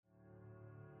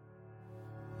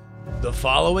The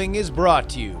following is brought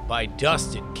to you by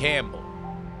Dustin Campbell,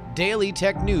 Daily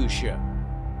Tech News Show,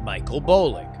 Michael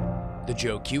Bolick, The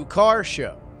Joe Q Car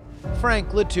Show, Frank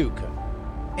Latuca,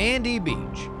 Andy Beach,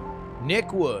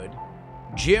 Nick Wood,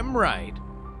 Jim Wright,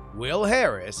 Will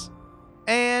Harris,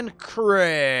 and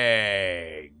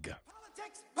Craig.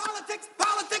 Politics, politics,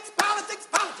 politics, politics.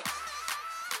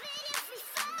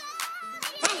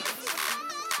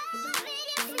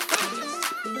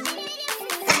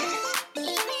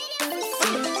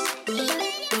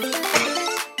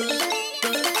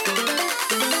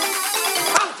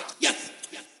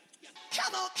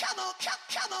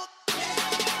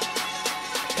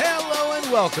 Hello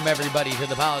and welcome everybody to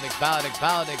the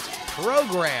Politics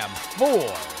program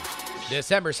for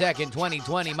December 2nd,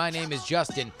 2020. My name is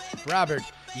Justin Robert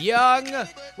Young.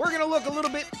 We're going to look a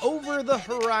little bit over the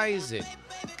horizon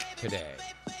today.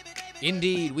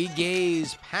 Indeed, we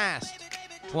gaze past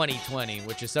 2020,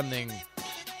 which is something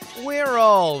we're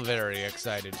all very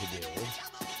excited to do.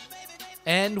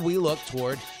 And we look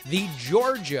toward the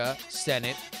Georgia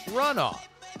Senate runoff.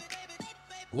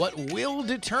 What will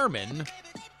determine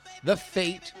the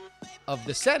fate of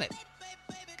the Senate?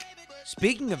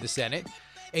 Speaking of the Senate,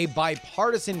 a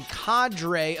bipartisan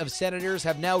cadre of senators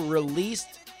have now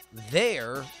released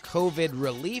their COVID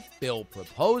relief bill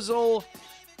proposal.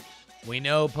 We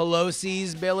know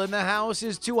Pelosi's bill in the House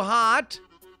is too hot,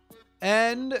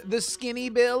 and the skinny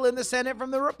bill in the Senate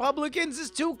from the Republicans is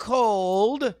too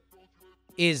cold.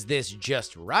 Is this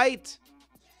just right?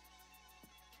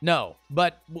 No,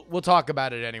 but we'll talk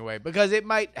about it anyway, because it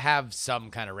might have some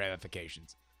kind of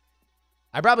ramifications.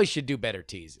 I probably should do better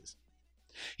teases.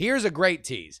 Here's a great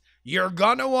tease. You're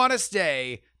gonna want to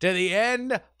stay to the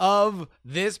end of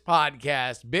this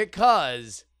podcast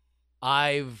because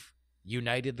I've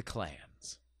united the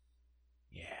clans.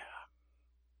 Yeah.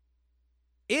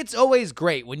 It's always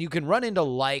great when you can run into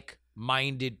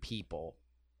like-minded people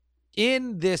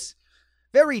in this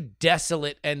very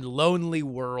desolate and lonely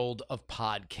world of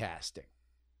podcasting.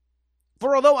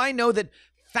 For although I know that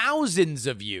thousands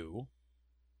of you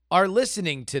are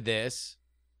listening to this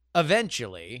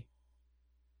eventually,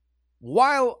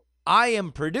 while I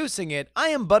am producing it, I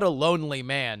am but a lonely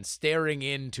man staring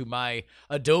into my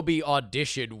Adobe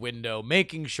Audition window,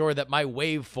 making sure that my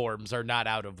waveforms are not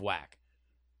out of whack.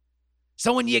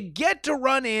 So when you get to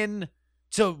run in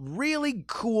to really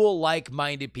cool,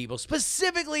 like-minded people,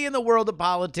 specifically in the world of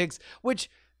politics, which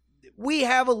we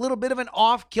have a little bit of an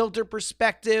off-kilter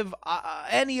perspective.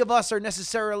 Any of us are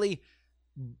necessarily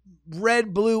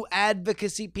red-blue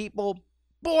advocacy people.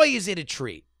 Boy, is it a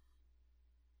treat.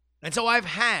 And so I've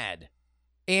had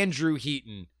Andrew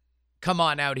Heaton come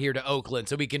on out here to Oakland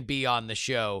so we can be on the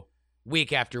show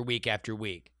week after week after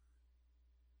week.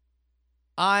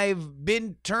 I've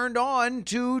been turned on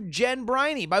to Jen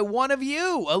Briney by one of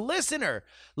you, a listener.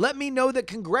 Let me know that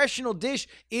Congressional Dish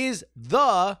is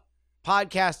the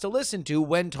podcast to listen to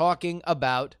when talking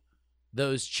about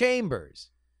those chambers.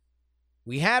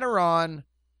 We had her on.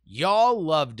 Y'all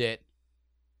loved it.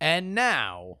 And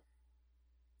now,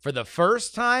 for the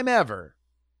first time ever,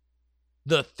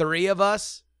 the three of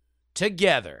us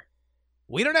together.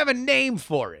 We don't have a name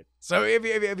for it. So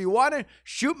if you want to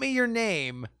shoot me your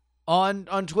name on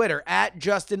Twitter, at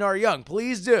Justin R. Young,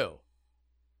 please do.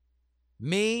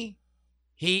 Me,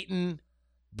 Heaton,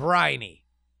 Briney,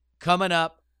 coming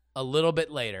up a little bit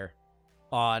later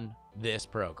on this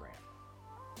program.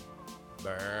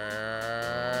 But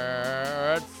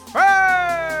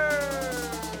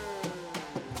first,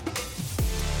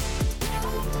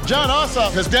 Jon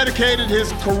Ossoff has dedicated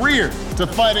his career to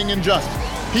fighting injustice.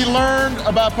 He learned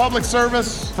about public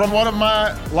service from one of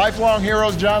my lifelong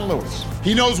heroes, John Lewis.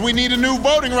 He knows we need a new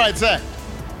Voting Rights Act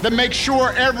that makes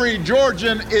sure every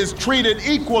Georgian is treated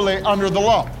equally under the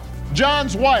law.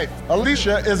 John's wife,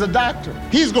 Alicia, is a doctor.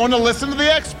 He's going to listen to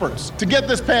the experts to get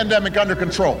this pandemic under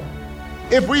control.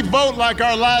 If we vote like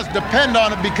our lives depend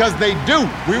on it, because they do,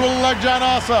 we will elect Jon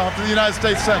Ossoff to the United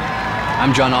States Senate.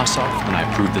 I'm Jon Ossoff, and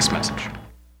I approve this message.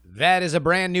 That is a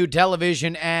brand new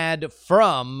television ad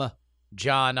from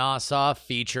Jon Ossoff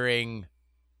featuring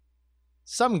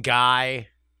some guy.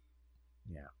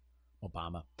 Yeah,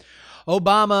 Obama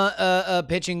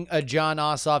pitching a Jon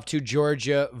Ossoff to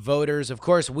Georgia voters. Of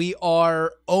course, we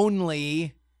are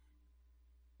only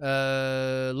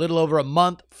a little over a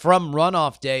month from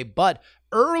runoff day, but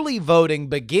early voting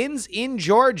begins in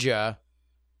Georgia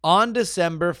on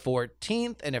December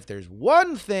 14th. And if there's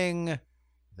one thing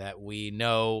that we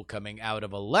know coming out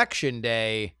of Election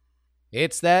Day,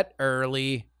 it's that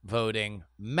early voting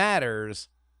matters,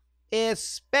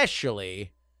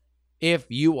 especially if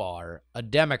you are a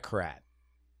Democrat.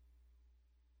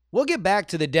 We'll get back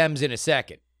to the Dems in a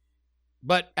second.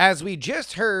 But as we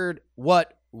just heard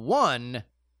what one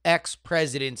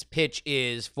ex-president's pitch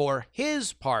is for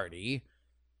his party,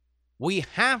 we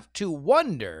have to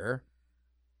wonder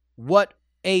what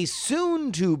a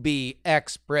soon-to-be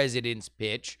ex-president's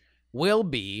pitch will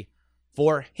be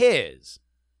for his.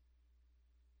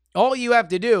 All you have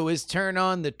to do is turn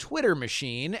on the Twitter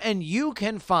machine and you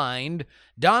can find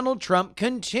Donald Trump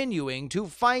continuing to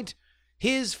fight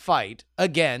his fight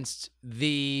against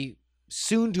the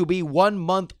soon-to-be 1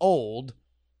 month old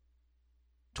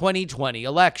 2020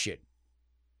 election,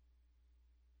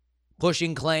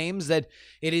 pushing claims that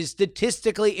it is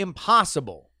statistically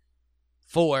impossible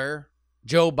for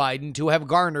Joe Biden to have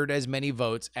garnered as many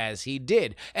votes as he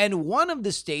did. And one of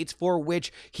the states for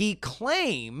which he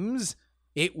claims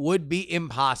it would be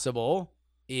impossible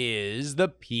is the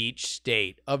peach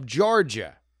state of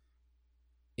Georgia.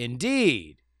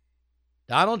 Indeed,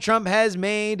 Donald Trump has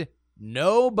made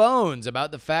no bones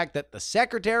about the fact that the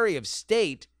Secretary of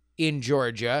State in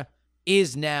Georgia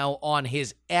is now on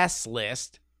his S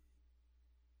list.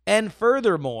 And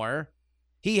furthermore,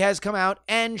 he has come out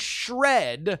and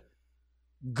shred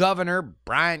Governor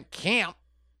Brian Kemp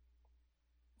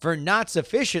for not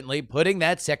sufficiently putting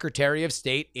that Secretary of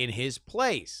State in his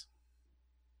place.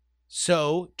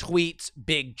 So tweets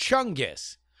Big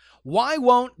Chungus, why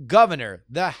won't Governor,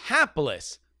 the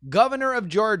hapless Governor of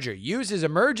Georgia, use his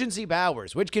emergency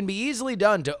powers, which can be easily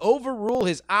done, to overrule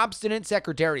his obstinate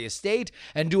Secretary of State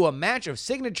and do a match of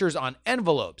signatures on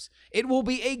envelopes? It will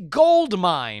be a gold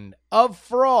mine of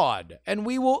fraud, and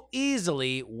we will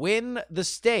easily win the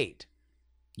state.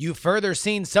 You've further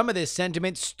seen some of this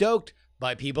sentiment stoked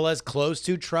by people as close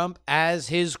to Trump as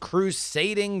his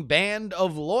crusading band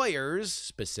of lawyers,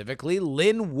 specifically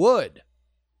Lynn Wood,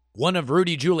 one of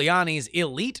Rudy Giuliani's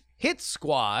elite hit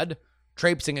squad,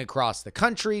 traipsing across the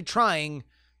country trying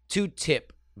to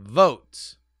tip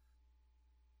votes.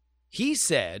 He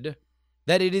said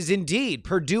that it is indeed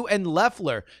Perdue and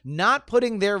Loeffler not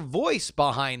putting their voice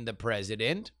behind the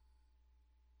president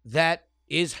that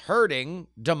is hurting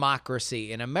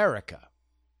democracy in America.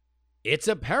 It's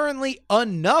apparently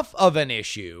enough of an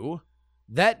issue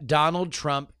that Donald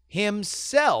Trump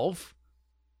himself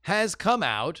has come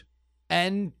out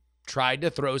and tried to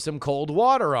throw some cold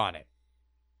water on it.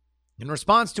 In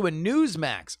response to a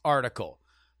Newsmax article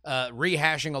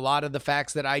rehashing a lot of the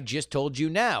facts that I just told you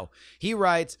now, he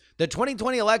writes, the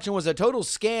 2020 election was a total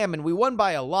scam and we won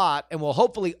by a lot and will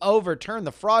hopefully overturn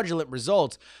the fraudulent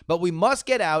results, but we must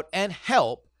get out and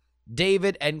help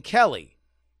David and Kelly,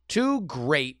 two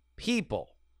great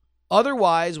people.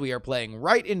 Otherwise, we are playing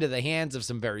right into the hands of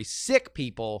some very sick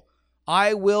people.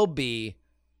 I will be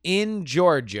in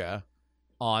Georgia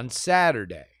on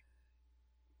Saturday.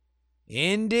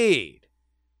 Indeed,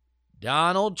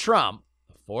 Donald Trump,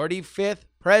 the 45th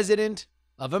president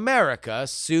of America,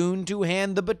 soon to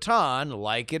hand the baton,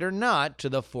 like it or not, to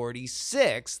the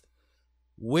 46th,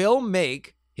 will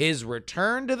make his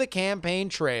return to the campaign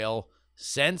trail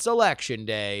since Election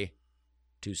Day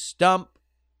to stump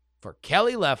for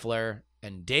Kelly Loeffler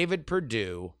and David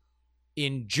Perdue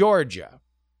in Georgia.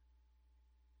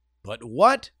 But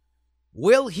what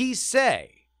will he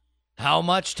say? How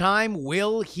much time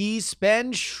will he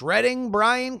spend shredding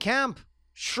Brian Kemp,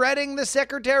 shredding the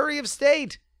Secretary of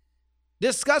State,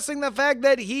 discussing the fact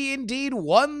that he indeed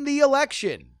won the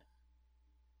election?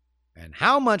 And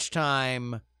how much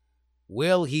time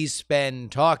will he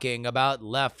spend talking about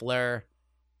Loeffler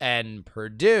and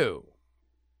Perdue?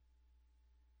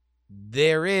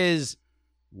 There is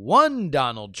one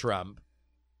Donald Trump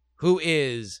who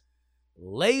is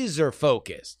laser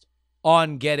focused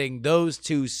on getting those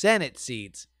two Senate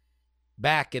seats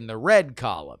back in the red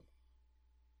column.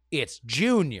 It's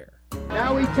Junior.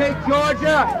 Now we take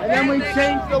Georgia, and then we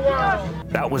change the world.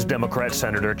 That was Democrat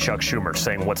Senator Chuck Schumer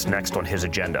saying what's next on his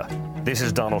agenda. This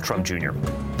is Donald Trump Jr.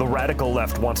 The radical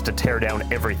left wants to tear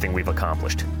down everything we've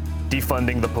accomplished.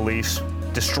 Defunding the police,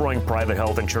 destroying private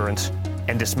health insurance,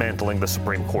 and dismantling the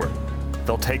Supreme Court.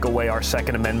 They'll take away our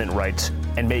Second Amendment rights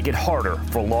and make it harder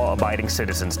for law-abiding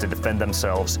citizens to defend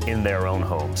themselves in their own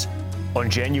homes. On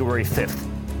January 5th,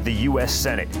 the U.S.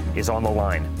 Senate is on the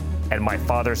line, and my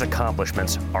father's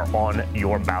accomplishments are on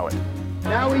your ballot.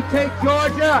 Now we take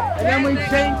Georgia, and then we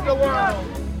change the world.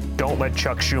 Don't let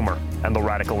Chuck Schumer and the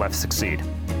radical left succeed.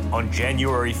 On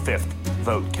January 5th,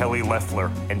 vote Kelly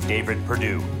Loeffler and David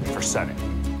Perdue for Senate.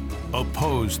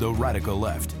 Oppose the radical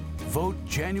left. Vote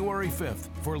January 5th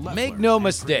for Loeffler. Make no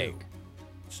mistake,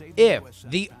 if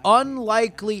the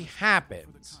unlikely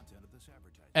happens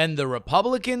and the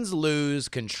Republicans lose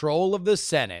control of the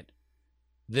Senate,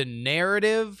 the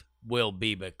narrative will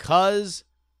be because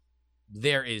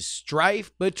there is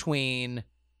strife between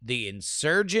the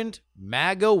insurgent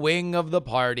MAGA wing of the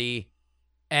party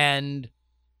and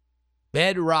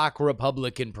bedrock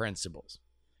Republican principles.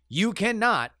 You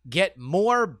cannot get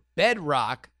more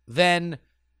bedrock than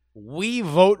we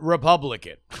vote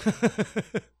Republican.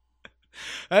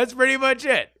 That's pretty much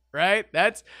it, right?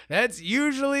 That's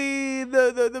usually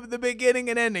the beginning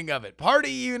and ending of it.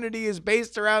 Party unity is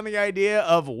based around the idea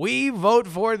of we vote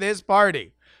for this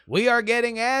party. We are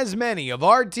getting as many of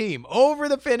our team over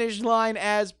the finish line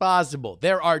as possible.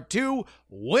 There are 2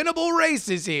 winnable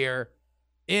races here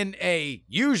in a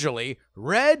usually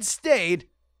red state,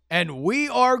 and we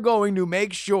are going to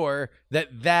make sure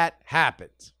that that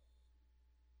happens.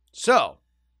 So,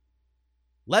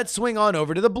 let's swing on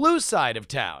over to the blue side of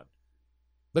town,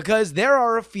 because there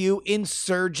are a few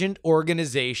insurgent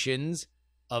organizations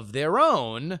of their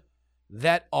own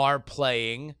that are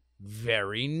playing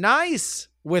very nice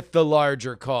with the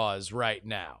larger cause right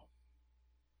now.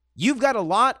 You've got a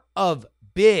lot of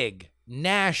big,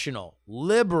 national,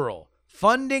 liberal,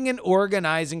 funding and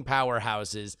organizing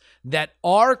powerhouses that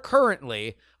are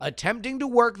currently attempting to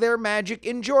work their magic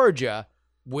in Georgia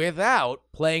without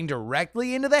playing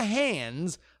directly into the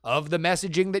hands of the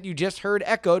messaging that you just heard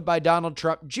echoed by Donald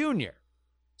Trump Jr.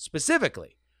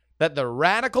 Specifically, that the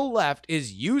radical left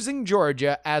is using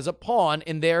Georgia as a pawn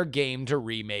in their game to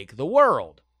remake the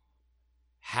world.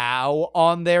 How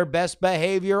on their best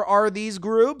behavior are these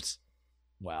groups?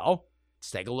 Well,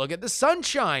 let's take a look at the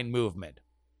Sunshine Movement.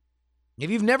 If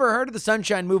you've never heard of the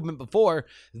Sunshine Movement before,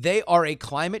 they are a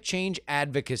climate change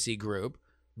advocacy group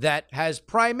that has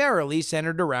primarily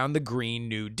centered around the Green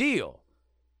New Deal.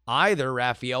 Either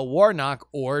Raphael Warnock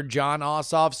or Jon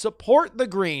Ossoff support the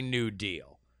Green New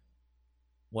Deal.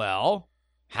 Well,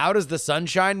 how does the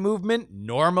Sunshine Movement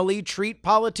normally treat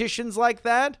politicians like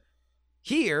that?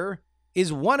 Here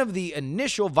is one of the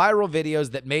initial viral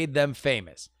videos that made them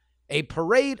famous. A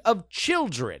parade of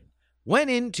children went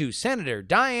into Senator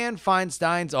Dianne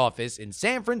Feinstein's office in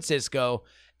San Francisco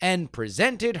and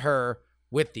presented her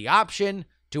with the option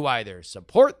to either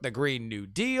support the Green New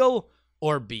Deal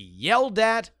or be yelled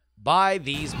at by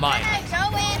these minors. We're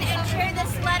gonna go in and share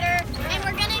this letter, and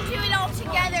we're gonna do it all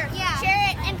together. Yeah. Share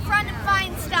it in front of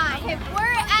Feinstein.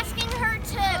 We're asking her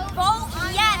to vote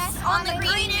yes on the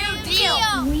Green New Deal.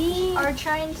 We are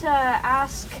trying to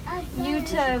ask you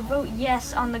to vote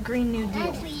yes on the Green New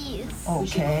Deal. Please.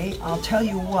 Okay, I'll tell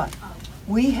you what.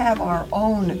 We have our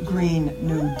own Green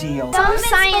New Deal. Some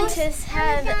scientists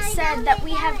have said that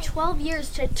we have 12 years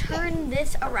to turn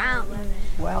this around.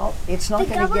 Well, it's not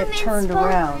going to get turned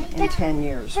around in 10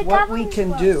 years. What we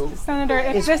can do, Senator,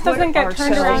 if is this put doesn't get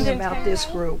turned around in about this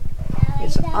group.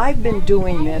 I've been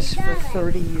doing this for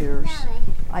 30 years.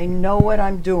 I know what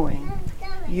I'm doing.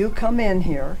 You come in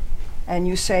here and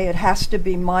you say it has to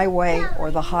be my way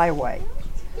or the highway.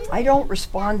 I don't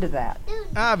respond to that.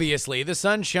 Obviously, the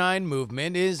Sunshine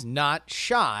Movement is not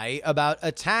shy about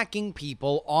attacking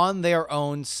people on their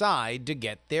own side to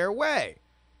get their way.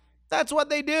 That's what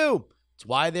they do. It's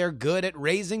why they're good at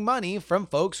raising money from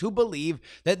folks who believe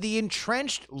that the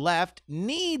entrenched left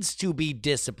needs to be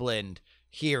disciplined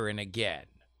here and again.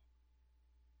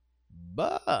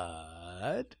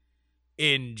 But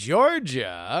in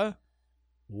Georgia,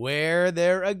 where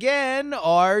there again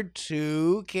are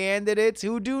 2 candidates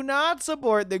who do not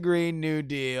support the Green New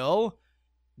Deal,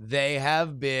 they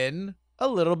have been a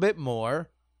little bit more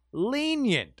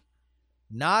lenient.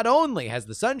 Not only has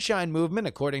the Sunshine Movement,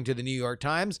 according to the New York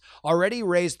Times, already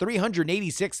raised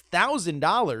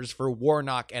 $386,000 for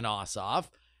Warnock and Ossoff,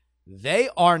 they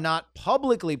are not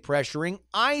publicly pressuring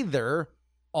either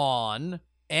on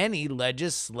any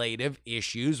legislative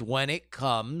issues when it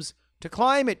comes to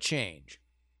climate change.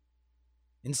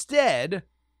 Instead,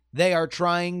 they are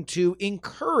trying to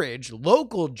encourage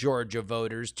local Georgia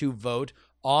voters to vote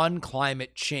on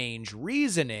climate change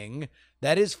reasoning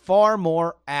that is far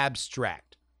more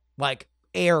abstract, like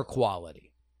air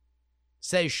quality.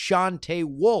 Says Shantae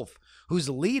Wolf, who's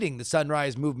leading the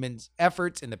Sunrise Movement's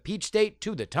efforts in the Peach State,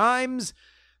 to the Times.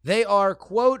 They are,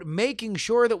 quote, making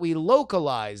sure that we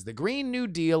localize the Green New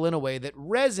Deal in a way that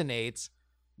resonates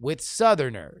with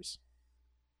Southerners.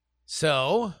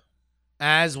 So,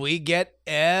 as we get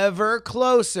ever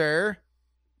closer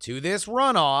to this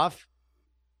runoff,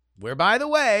 where, by the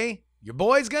way, your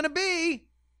boy's gonna be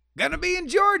in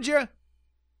Georgia.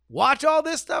 Watch all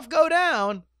this stuff go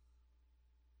down.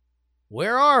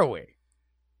 Where are we?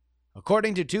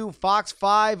 According to 2 Fox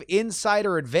 5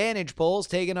 Insider Advantage polls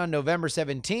taken on November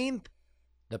 17th,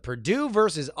 the Perdue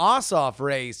versus Ossoff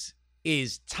race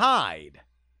is tied,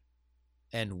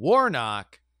 and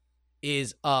Warnock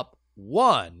is up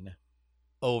 1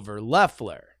 over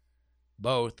Loeffler.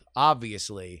 Both,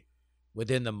 obviously,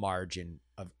 within the margin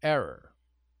of error.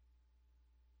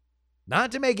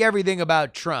 Not to make everything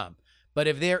about Trump, but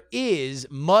if there is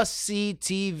must-see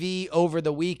TV over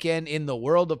the weekend in the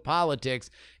world of politics,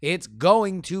 it's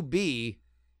going to be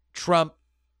Trump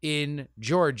in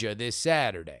Georgia this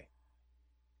Saturday.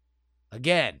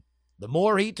 Again, the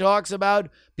more he talks about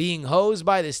being hosed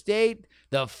by the state,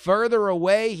 the further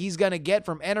away he's going to get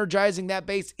from energizing that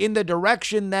base in the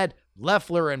direction that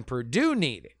Loeffler and Perdue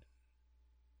needed.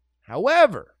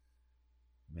 However,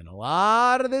 and a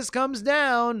lot of this comes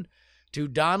down to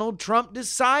Donald Trump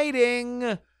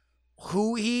deciding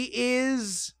who he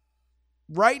is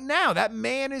right now. That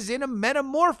man is in a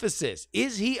metamorphosis.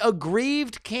 Is he a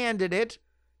aggrieved candidate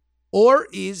or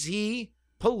is he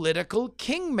political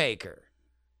kingmaker?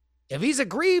 If he's a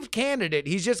aggrieved candidate,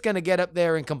 he's just going to get up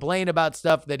there and complain about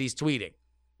stuff that he's tweeting,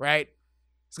 right?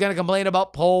 He's going to complain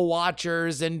about poll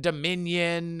watchers and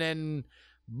Dominion and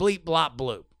bleep, blop,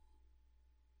 bloop.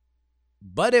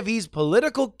 But if he's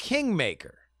political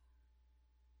kingmaker,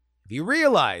 if he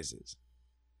realizes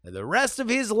that the rest of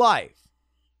his life,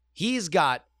 he's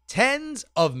got tens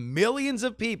of millions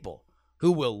of people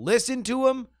who will listen to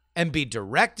him and be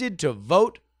directed to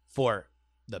vote for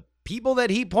the people that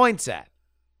he points at,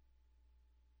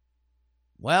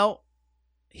 well,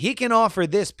 he can offer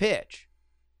this pitch.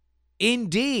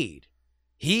 Indeed,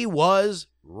 he was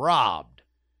robbed.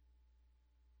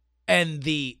 And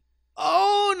the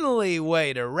only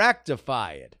way to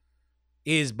rectify it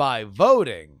is by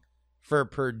voting for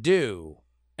Perdue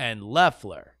and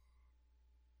Loeffler.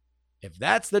 If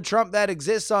that's the Trump that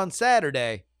exists on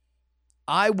Saturday,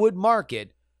 I would mark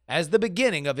it as the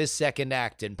beginning of his second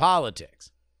act in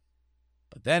politics.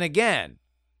 But then again,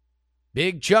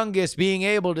 Big Chungus being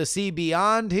able to see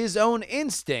beyond his own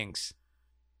instincts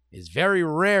is very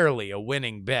rarely a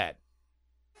winning bet.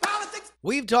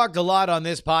 We've talked a lot on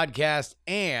this podcast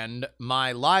and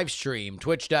my live stream,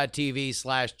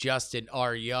 twitch.tv/Justin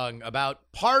R. Young,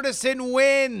 about partisan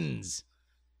wins.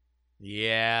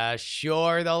 Yeah,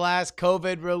 sure, the last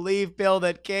COVID relief bill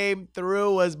that came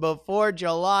through was before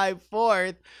July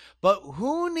 4th, but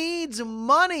who needs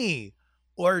money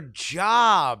or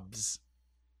jobs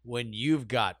when you've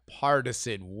got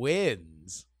partisan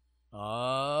wins?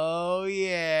 Oh,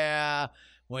 yeah.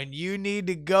 When you need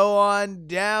to go on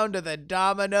down to the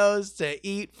Domino's to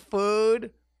eat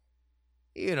food,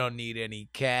 you don't need any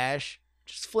cash.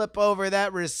 Just flip over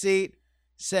that receipt.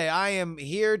 Say, I am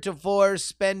heretofore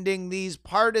spending these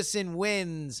partisan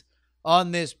wins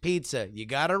on this pizza. You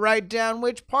got to write down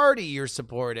which party you're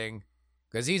supporting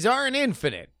because these aren't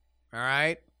infinite, all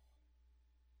right?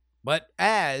 But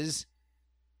as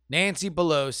Nancy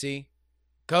Pelosi,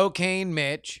 Cocaine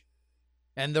Mitch,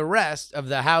 and the rest of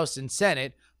the House and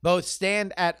Senate both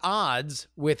stand at odds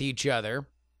with each other,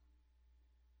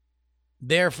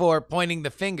 therefore pointing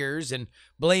the fingers and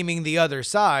blaming the other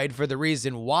side for the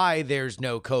reason why there's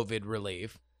no COVID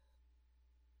relief,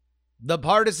 the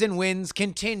partisan wins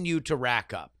continue to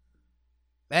rack up.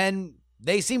 And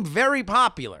they seem very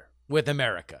popular with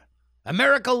America.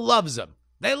 America loves them.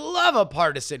 They love a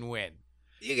partisan win.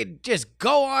 You could just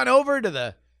go on over to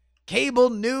the cable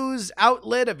news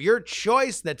outlet of your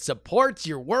choice that supports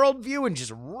your worldview and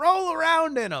just roll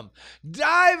around in them.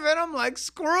 Dive in them like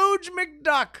Scrooge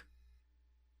McDuck.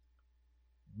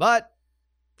 But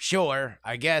sure,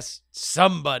 I guess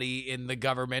somebody in the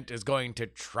government is going to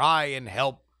try and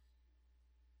help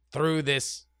through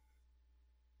this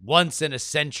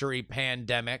once-in-a-century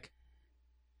pandemic.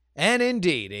 And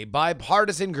indeed, a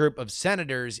bipartisan group of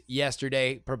senators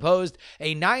yesterday proposed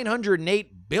a $908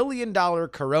 billion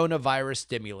coronavirus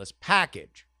stimulus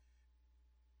package.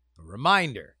 A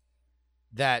reminder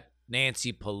that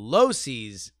Nancy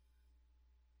Pelosi's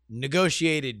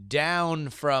negotiated down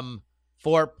from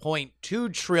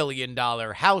 $4.2 trillion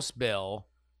House bill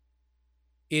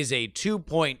is a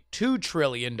 $2.2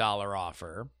 trillion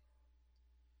offer.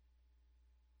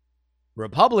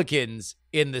 Republicans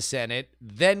in the Senate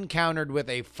then countered with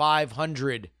a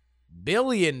 $500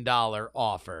 billion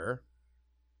offer.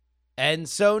 And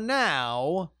so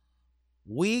now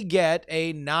we get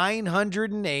a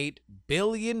 $908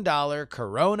 billion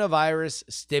coronavirus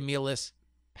stimulus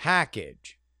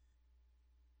package.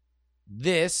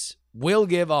 This will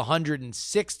give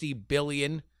 $160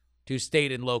 billion to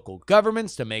state and local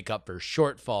governments to make up for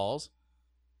shortfalls.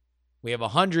 We have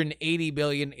 $180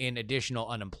 billion in additional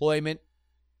unemployment,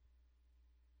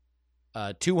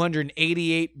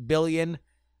 $288 billion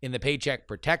in the Paycheck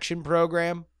Protection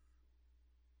Program.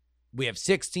 We have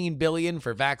 $16 billion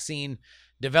for vaccine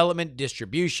development,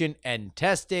 distribution, and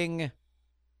testing.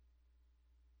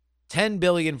 $10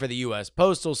 billion for the U.S.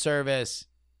 Postal Service.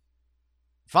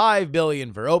 $5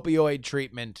 billion for opioid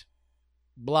treatment,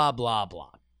 blah, blah,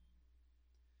 blah.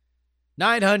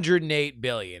 $908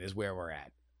 billion is where we're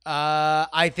at.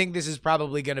 I think this is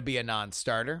probably going to be a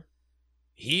non-starter.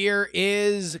 Here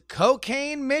is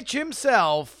Cocaine Mitch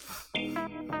himself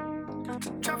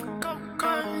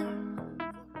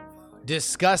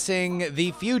discussing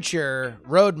the future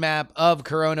roadmap of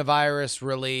coronavirus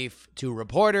relief to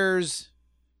reporters.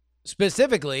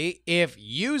 Specifically, if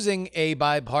using a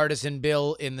bipartisan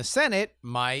bill in the Senate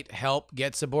might help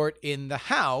get support in the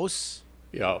House.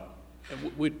 Yeah,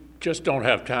 we just don't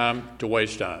have time to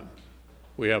waste time.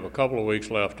 We have a couple of weeks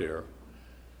left here.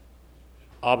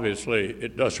 Obviously,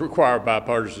 it does require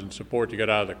bipartisan support to get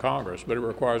out of the Congress, but it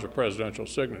requires a presidential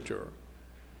signature.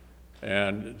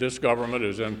 And this government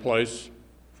is in place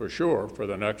for sure for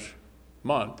the next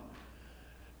month.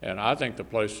 And I think the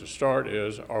place to start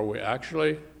is, are we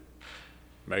actually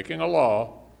making a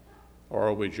law, or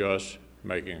are we just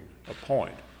making a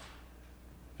point?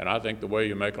 And I think the way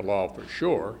you make a law for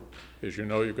sure is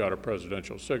you've got a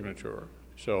presidential signature.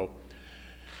 So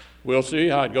we'll see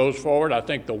how it goes forward. I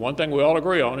think the one thing we all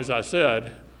agree on, as I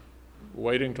said,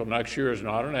 waiting till next year is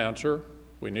not an answer.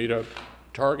 We need a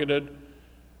targeted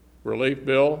relief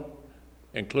bill,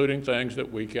 including things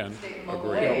that we can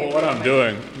agree on. Well, what I'm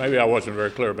doing, maybe I wasn't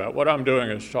very clear about, what I'm doing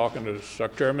is talking to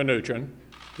Secretary Mnuchin,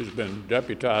 who's been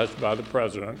deputized by the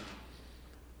president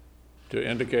to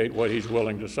indicate what he's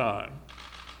willing to sign.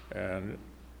 And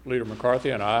Leader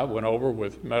McCarthy and I went over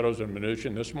with Meadows and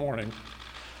Mnuchin this morning.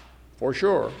 For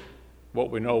sure,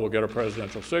 what we know will get a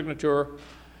presidential signature.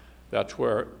 That's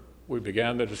where we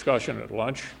began the discussion at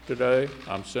lunch today.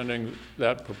 I'm sending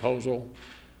that proposal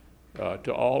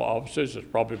to all offices. It's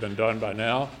probably been done by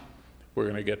now. We're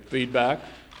going to get feedback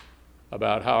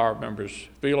about how our members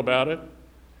feel about it,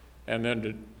 and then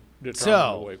to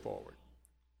determine the way forward.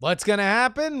 What's going to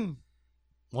happen?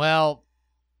 Well,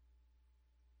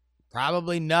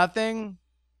 probably nothing.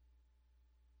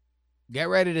 Get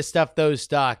ready to stuff those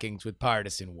stockings with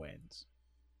partisan wins.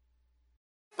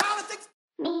 Politics.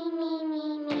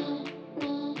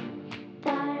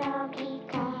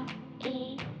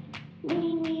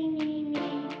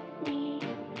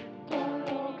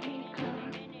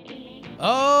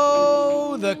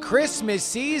 Oh, the Christmas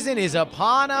season is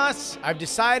upon us. I've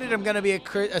decided I'm going to be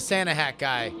a Santa hat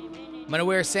guy. I'm going to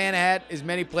wear a Santa hat as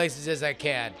many places as I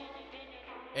can.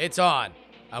 It's on.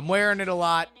 I'm wearing it a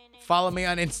lot. Follow me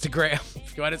on Instagram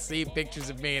if you want to see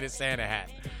pictures of me in a Santa hat.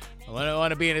 I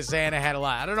want to be in a Santa hat a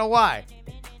lot. I don't know why.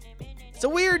 It's a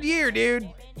weird year, dude.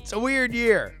 It's a weird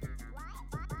year.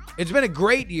 It's been a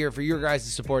great year for your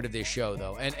guys' support of this show,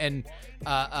 though. And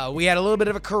we had a little bit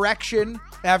of a correction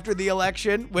after the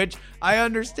election, which I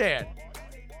understand.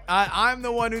 I'm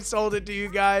the one who sold it to you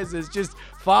guys, is just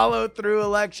follow through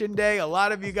Election Day. A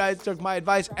lot of you guys took my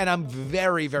advice, and I'm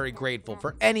very, very grateful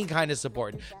for any kind of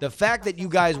support. The fact that you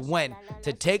guys went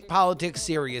to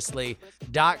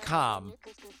takepoliticsseriously.com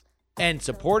and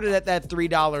supported at that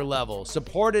 $3 level,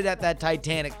 supported at that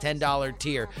Titanic $10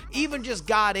 tier, even just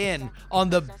got in on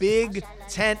the big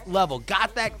tent level,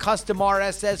 got that custom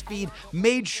RSS feed,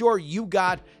 made sure you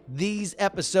got these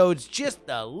episodes just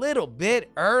a little bit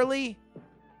early.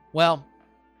 Well,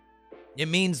 it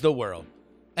means the world.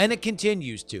 And it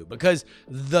continues to, because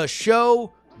the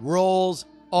show rolls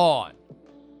on.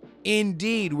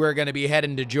 Indeed, we're going to be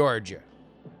heading to Georgia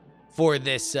for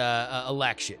this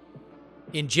election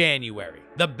in January.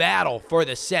 The battle for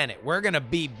the Senate. We're going to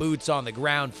be boots on the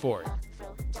ground for it.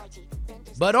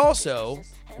 But also,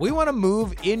 we want to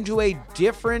move into a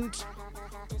different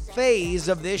phase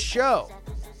of this show.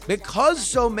 Because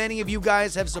so many of you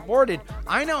guys have supported,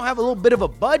 I now have a little bit of a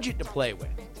budget to play with.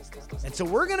 And so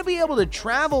we're going to be able to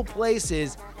travel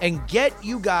places and get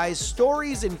you guys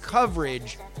stories and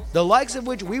coverage, the likes of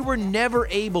which we were never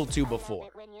able to before.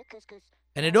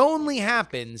 And it only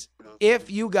happens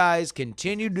if you guys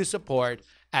continue to support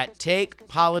at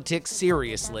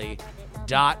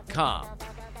takepoliticsseriously.com.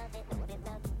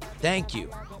 Thank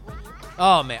you.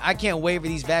 Oh, man, I can't wait for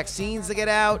these vaccines to get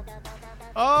out.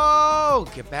 Oh,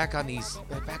 get back on the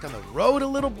road a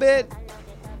little bit.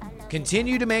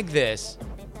 Continue to make this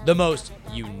the most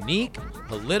unique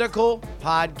political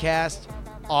podcast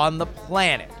on the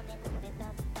planet.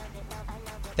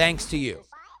 Thanks to you.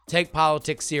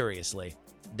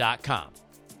 TakePoliticsSeriously.com.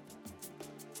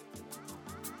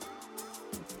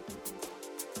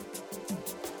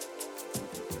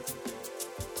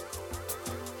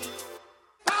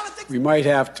 We might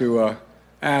have to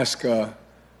ask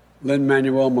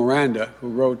Lin-Manuel Miranda, who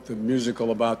wrote the musical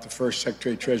about the first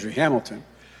Secretary of Treasury, Hamilton,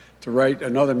 to write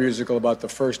another musical about the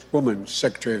first woman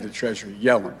Secretary of the Treasury,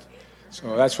 Yellen.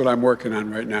 So that's what I'm working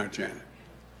on right now, Janet.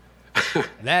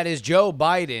 That is Joe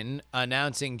Biden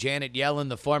announcing Janet Yellen,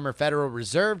 the former Federal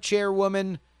Reserve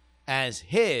chairwoman, as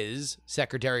his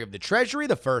Secretary of the Treasury,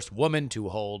 the first woman to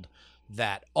hold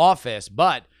that office.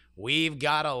 But we've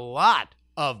got a lot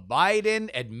of Biden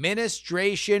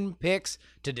administration picks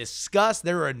to discuss.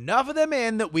 There are enough of them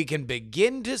in that we can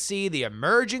begin to see the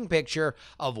emerging picture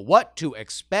of what to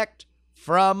expect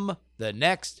from the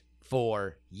next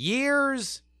 4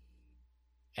 years.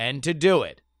 And to do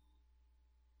it,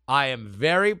 I am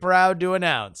very proud to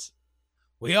announce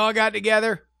we all got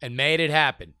together and made it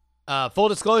happen. Full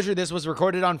disclosure, this was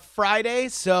recorded on Friday,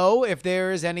 so if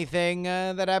there is anything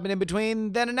that happened in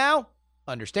between then and now,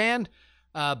 understand.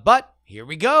 But here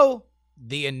we go.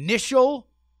 The initial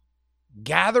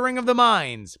gathering of the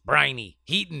minds. Briney,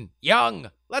 Heaton,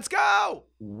 Young, let's go.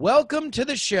 Welcome to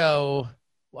the show.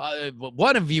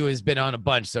 One of you has been on a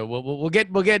bunch, so we'll get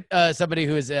somebody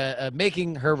who is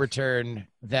making her return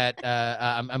that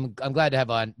I'm glad to have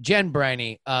on. Jen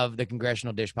Briney of the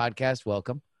Congressional Dish podcast.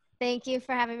 Welcome. Thank you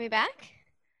for having me back.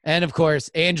 And of course,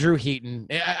 Andrew Heaton.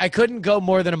 I couldn't go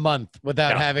more than a month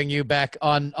without having you back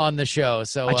on the show.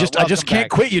 So I just can't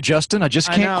quit you, Justin. I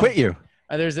just can't quit you.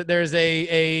 There's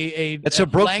a It's a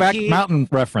Brokeback Mountain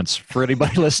reference for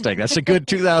anybody listening. That's a good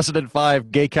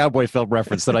 2005 gay cowboy film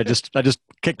reference that I just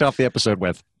kicked off the episode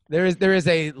with. There is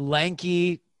a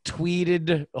lanky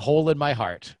tweeted hole in my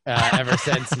heart ever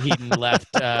since Heaton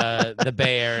left the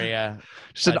Bay Area.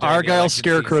 Just an Argyle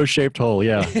scarecrow-shaped hole,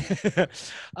 yeah.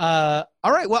 All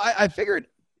right, well, I figured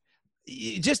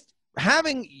just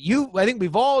having you, I think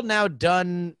we've all now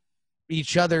done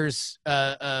each other's,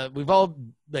 we've all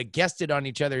guested on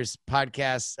each other's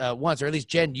podcasts once, or at least,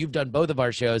 Jen, you've done both of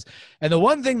our shows. And the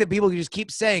one thing that people just keep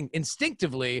saying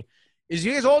instinctively is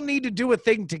you guys all need to do a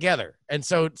thing together. And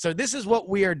so this is what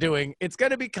we are doing. It's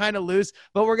going to be kind of loose,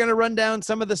 but we're going to run down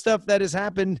some of the stuff that has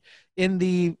happened in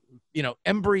the,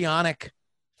 embryonic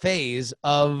phase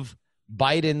of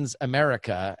Biden's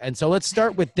America. And so let's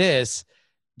start with this,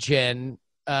 Jen.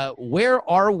 Where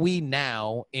are we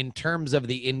now in terms of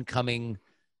the incoming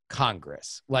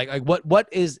Congress? What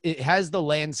has the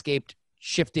landscape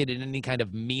shifted in any kind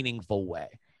of meaningful way?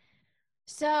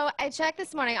 So I checked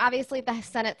this morning. Obviously, the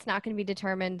Senate's not going to be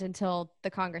determined until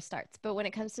the Congress starts. But when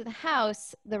it comes to the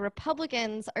House, the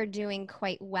Republicans are doing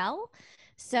quite well.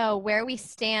 So where we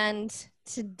stand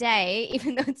today,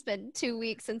 even though it's been 2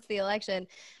 weeks since the election,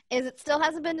 is it still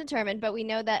hasn't been determined. But we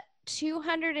know that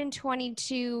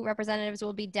 222 representatives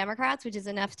will be Democrats, which is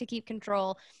enough to keep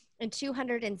control, and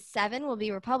 207 will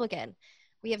be Republican.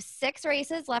 We have 6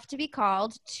 races left to be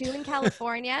called, 2 in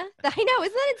California. I know,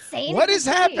 isn't that insane? What is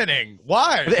happening?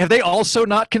 Why? Have they also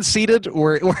not conceded,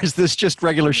 or is this just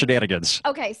regular shenanigans?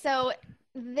 Okay, so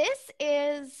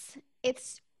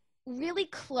it's really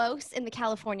close in the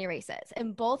California races,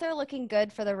 and both are looking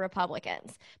good for the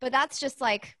Republicans. But that's just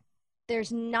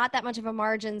there's not that much of a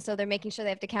margin, so they're making sure they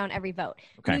have to count every vote.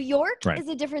 Okay. New York is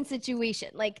a different situation.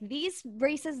 These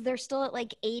races, they're still at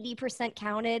 80%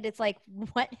 counted. It's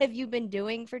what have you been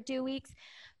doing for 2 weeks?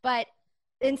 But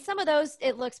in some of those,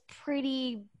 it looks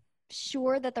pretty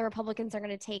sure that the Republicans are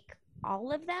going to take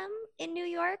all of them in New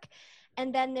York.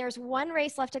 And then there's one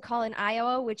race left to call in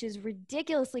Iowa, which is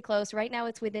ridiculously close. Right now,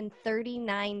 it's within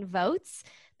 39 votes.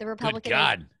 The Republican. Good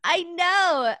God. I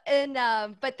know. And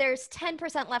but there's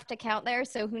 10% left to count there,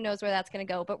 so who knows where that's going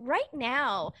to go. But right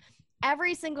now,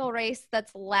 every single race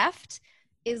that's left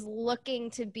is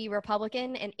looking to be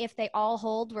Republican. And if they all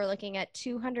hold, we're looking at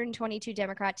 222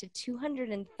 Democrat to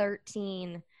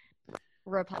 213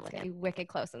 Republican. Wicked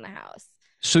close in the House.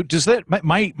 So does that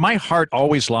my heart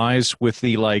always lies with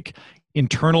the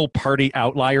internal party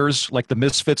outliers, like the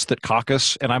misfits that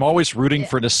caucus, and I'm always rooting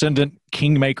for an ascendant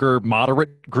kingmaker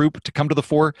moderate group to come to the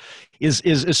fore. Is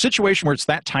a situation where it's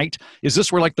that tight? Is this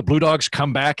where the Blue Dogs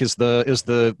come back as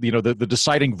the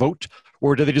deciding vote,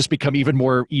 or do they just become even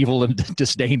more evil and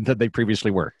disdain than they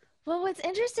previously were? Well, what's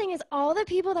interesting is all the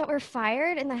people that were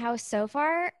fired in the House so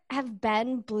far have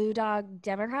been Blue Dog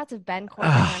Democrats, have been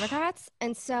corporate Democrats,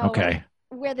 and so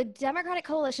where the Democratic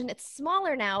coalition, it's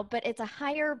smaller now, but it's a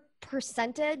higher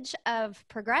percentage of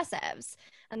progressives.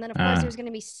 And then, of course, there's going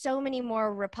to be so many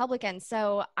more Republicans.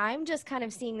 So I'm just kind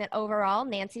of seeing that overall,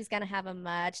 Nancy's going to have a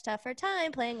much tougher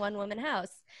time playing one-woman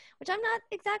House, which I'm not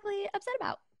exactly upset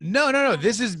about. No.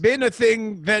 This has been a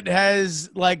thing that has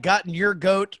gotten your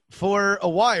goat for a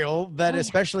while, that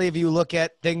especially if you look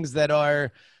at things that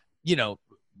are,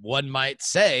 one might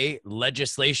say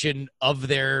legislation of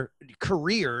their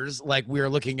careers, like we're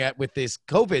looking at with this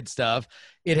COVID stuff,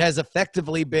 it has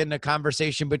effectively been a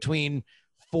conversation between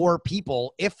 4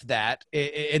 people, if that,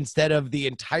 instead of the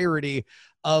entirety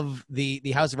of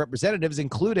the House of Representatives,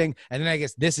 including, and then I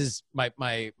guess this is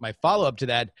my follow-up to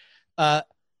that,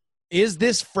 is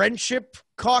this friendship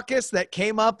caucus that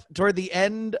came up toward the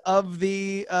end of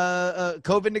the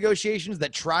COVID negotiations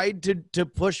that tried to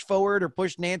push forward or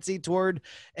push Nancy toward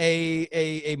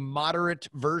a moderate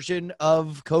version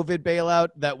of COVID bailout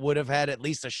that would have had at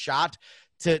least a shot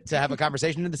to have a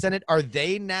conversation in the Senate? Are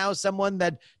they now someone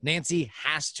that Nancy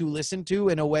has to listen to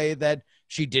in a way that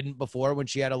she didn't before when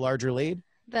she had a larger lead?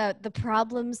 The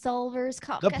problem solvers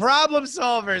caucus. The problem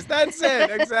solvers. That's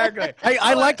it. Exactly.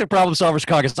 I like the problem solvers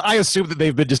caucus. I assume that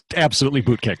they've been just absolutely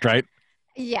boot kicked, right?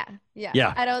 Yeah.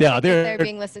 Yeah. I don't think that they're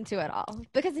being listened to at all.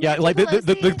 Because like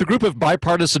the group of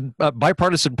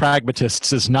bipartisan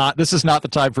pragmatists is not. This is not the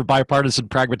time for bipartisan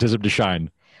pragmatism to shine.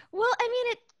 Well, I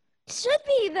mean, it should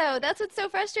be, though. That's what's so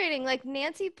frustrating. Like,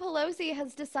 Nancy Pelosi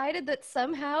has decided that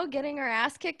somehow getting her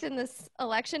ass kicked in this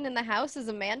election in the House is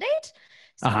a mandate.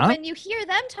 So when you hear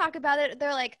them talk about it,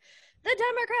 they're like, the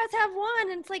Democrats have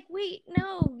won. And it's like, wait,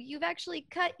 no, you've actually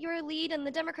cut your lead and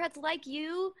the Democrats like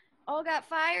you all got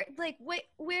fired. Like,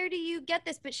 where do you get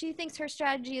this? But she thinks her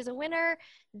strategy is a winner.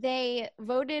 They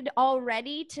voted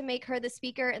already to make her the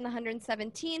speaker in the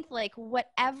 117th. Like,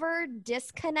 whatever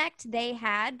disconnect they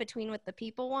had between what the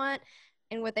people want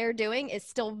and what they're doing is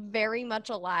still very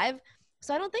much alive.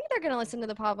 So I don't think they're going to listen to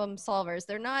the problem solvers.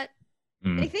 They're not.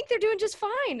 They think they're doing just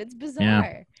fine. It's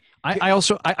bizarre. Yeah.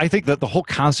 I think that the whole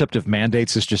concept of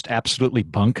mandates is just absolutely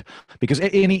bunk, because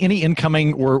any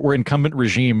incoming or incumbent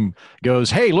regime goes,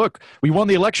 hey, look, we won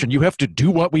the election. You have to do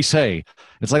what we say.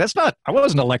 It's like, I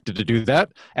wasn't elected to do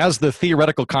that. As the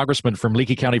theoretical congressman from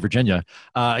Leakey County, Virginia,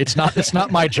 it's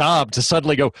not my job to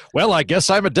suddenly go, well, I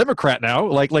guess I'm a Democrat now.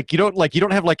 Like you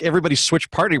don't have like everybody switch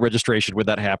party registration when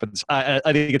that happens. I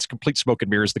think it's complete smoke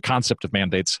and mirrors, the concept of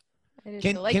mandates.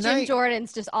 Jim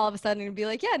Jordan's just all of a sudden going to be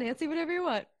like, yeah, Nancy, whatever you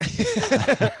want.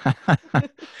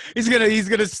 He's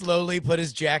gonna slowly put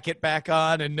his jacket back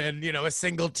on, and then a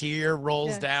single tear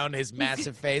rolls down his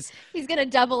massive face. He's gonna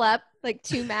double up like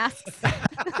 2 masks.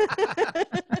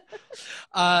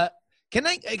 Can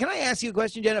I ask you a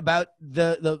question, Jen, about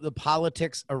the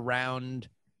politics around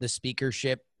the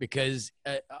speakership? Because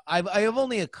I have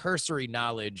only a cursory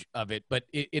knowledge of it, but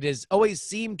it has always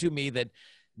seemed to me that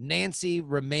Nancy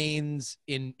remains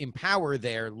in power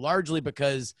there largely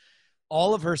because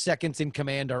all of her seconds in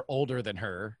command are older than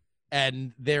her,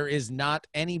 and there is not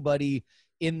anybody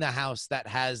in the House that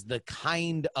has the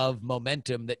kind of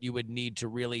momentum that you would need to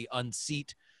really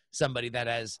unseat somebody that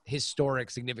has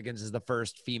historic significance as the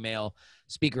first female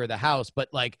Speaker of the House. But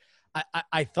like,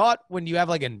 I thought when you have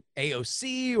like an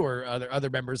AOC or other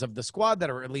members of the squad that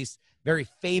are at least very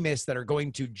famous, that are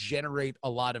going to generate a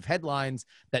lot of headlines,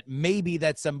 that maybe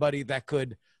that's somebody that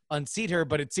could unseat her.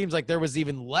 But it seems like there was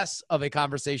even less of a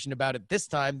conversation about it this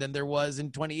time than there was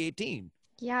in 2018.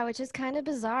 Yeah, which is kind of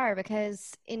bizarre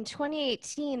because in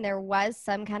 2018, there was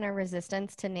some kind of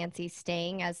resistance to Nancy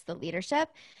staying as the leadership.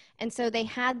 And so they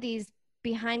had these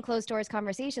behind closed doors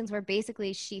conversations where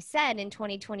basically she said in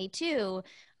 2022,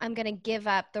 I'm going to give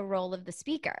up the role of the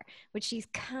speaker, which she's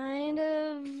kind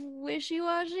of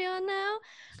wishy-washy on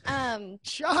now.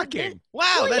 Shocking.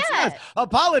 Wow, that's nuts. A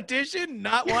politician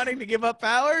not wanting to give up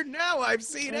power? No, I've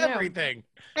seen everything.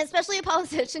 Especially a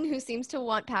politician who seems to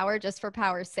want power just for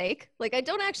power's sake. Like, I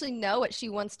don't actually know what she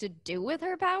wants to do with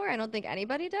her power. I don't think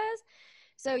anybody does.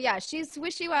 So, yeah, she's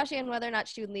wishy-washy on whether or not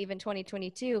she would leave in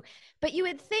 2022. But you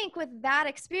would think with that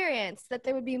experience that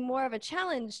there would be more of a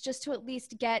challenge just to at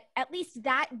least get at least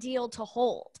that deal to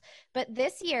hold. But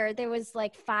this year, there was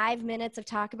like 5 minutes of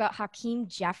talk about Hakeem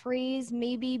Jeffries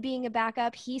maybe being a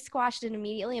backup. He squashed it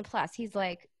immediately. And plus, he's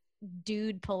like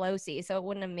dude Pelosi, so it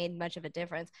wouldn't have made much of a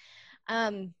difference.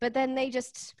 But then they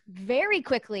just very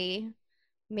quickly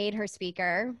made her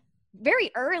speaker. Very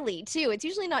early, too. It's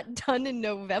usually not done in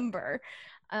November.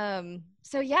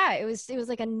 So yeah, it was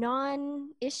like a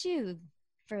non-issue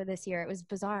for this year. It was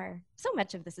bizarre. So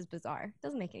much of this is bizarre. It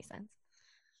doesn't make any sense.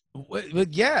 Well,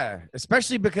 yeah,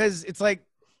 especially because it's like,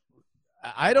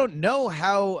 I don't know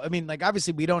how, I mean, like,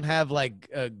 obviously we don't have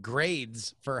like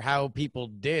grades for how people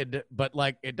did, but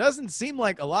like, it doesn't seem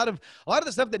like a lot of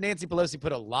the stuff that Nancy Pelosi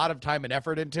put a lot of time and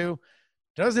effort into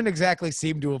doesn't exactly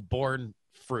seem to have borne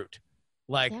fruit.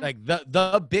 Like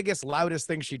the biggest, loudest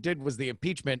thing she did was the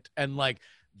impeachment. And like,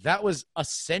 that was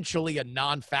essentially a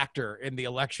non-factor in the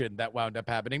election that wound up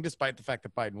happening, despite the fact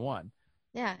that Biden won.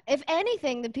 Yeah. If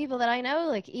anything, the people that I know,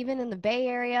 like even in the Bay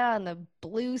Area on the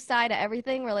blue side of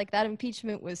everything, were like, that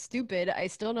impeachment was stupid. I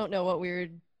still don't know what we were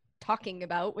talking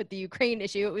about with the Ukraine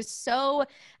issue. It was so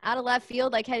out of left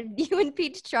field. Like, had you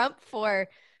impeached Trump for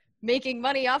making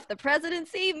money off the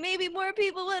presidency, maybe more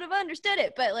people would have understood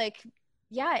it. But like,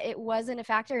 yeah, it wasn't a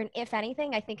factor. And if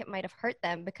anything, I think it might have hurt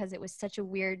them because it was such a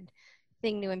weird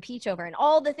thing to impeach over. And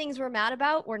all the things we're mad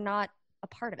about were not a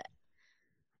part of it.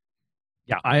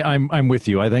 Yeah, I'm with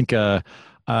you. I think that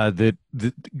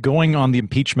going on the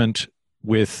impeachment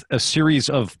with a series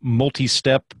of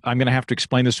multi-step, I'm going to have to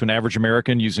explain this to an average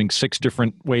American using 6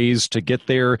 different ways to get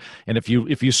there. And if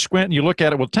you squint and you look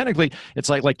at it, well, technically, it's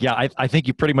like yeah, I think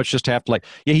you pretty much just have to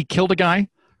yeah, he killed a guy,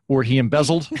 or he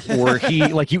embezzled, or he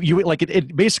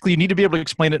it basically you need to be able to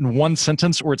explain it in one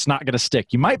sentence, or it's not going to stick.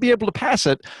 You might be able to pass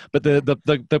it, but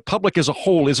the public as a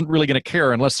whole isn't really going to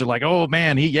care unless they're like, oh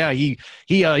man, he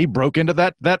broke into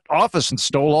that office and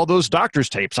stole all those doctor's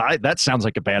tapes. That sounds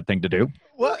like a bad thing to do.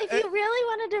 Well, if you really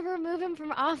wanted to remove him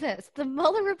from office, the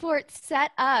Mueller report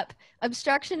set up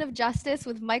obstruction of justice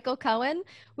with Michael Cohen,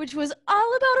 which was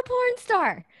all about a porn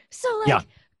star. So go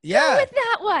with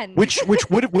that one. Which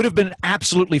would have been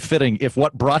absolutely fitting if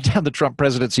what brought down the Trump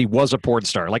presidency was a porn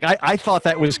star. Like I thought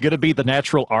that was going to be the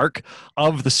natural arc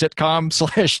of the sitcom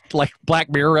 /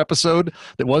 Black Mirror episode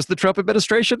that was the Trump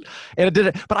administration, and it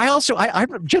didn't. But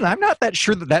Jen, I'm not that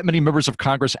sure that many members of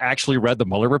Congress actually read the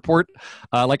Mueller report.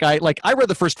 I read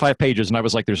the first 5 pages and I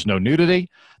was like, there's no nudity,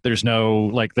 there's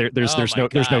no there's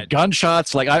no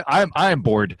gunshots. I'm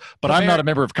bored, but I'm not a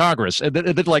member of Congress. And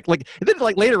then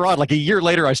later on, like a year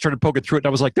later, I started poking through it and I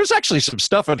was like, there's actually some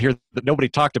stuff in here that nobody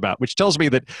talked about, which tells me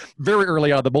that very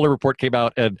early on the Mueller report came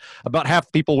out and about half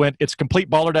the people went, it's complete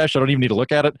balderdash, I don't even need to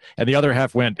look at it. And the other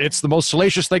half went, it's the most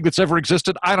salacious thing that's ever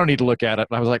existed, I don't need to look at it.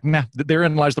 And I was like, nah,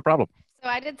 therein lies the problem. So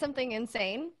I did something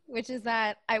insane, which is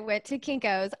that I went to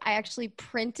Kinko's. I actually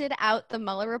printed out the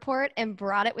Mueller report and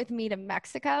brought it with me to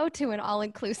Mexico to an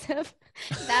all-inclusive.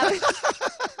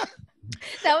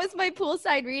 That was my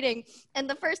poolside reading. And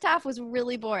the first half was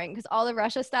really boring because all the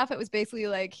Russia stuff, it was basically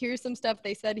like, here's some stuff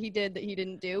they said he did that he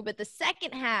didn't do. But the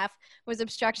second half was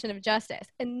obstruction of justice.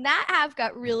 And that half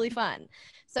got really fun.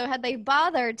 So had they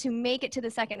bothered to make it to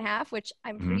the second half, which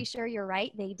I'm pretty sure you're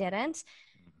right, they didn't.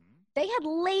 They had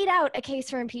laid out a case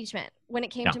for impeachment when it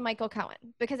came to Michael Cohen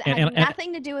because it had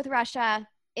nothing to do with Russia.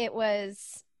 It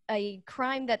was a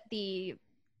crime that the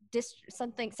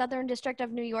Southern District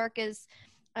of New York is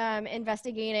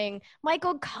investigating.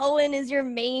 Michael Cohen is your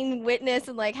main witness,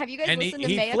 and have you guys listened to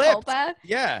Mea Culpa?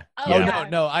 Yeah. Oh,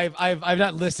 no, I've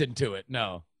not listened to it.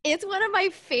 No. It's one of my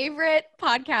favorite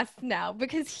podcasts now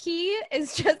because he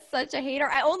is just such a hater.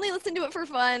 I only listen to it for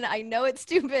fun. I know it's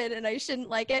stupid and I shouldn't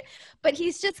like it, but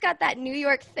he's just got that New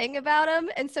York thing about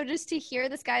him. And so just to hear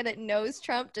this guy that knows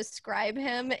Trump describe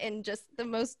him in just the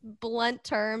most blunt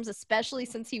terms, especially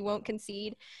since he won't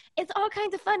concede, it's all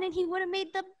kinds of fun. And he would have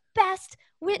made the best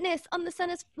witness on the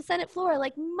Senate floor,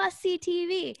 must-see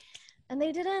TV. And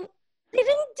they didn't do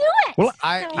it. Well,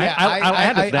 I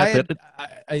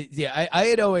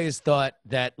had always thought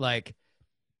that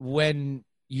when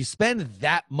you spend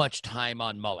that much time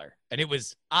on Mueller, and it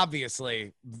was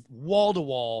obviously wall to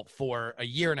wall for a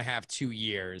year and a half, 2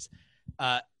 years,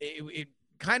 it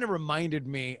kind of reminded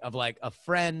me of a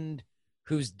friend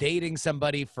who's dating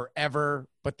somebody forever,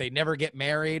 but they never get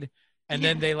married. And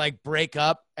then they break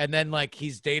up, and then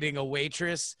he's dating a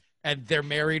waitress and they're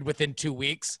married within 2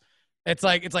 weeks. It's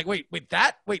like, that's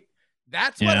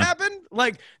what happened?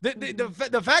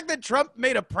 The fact that Trump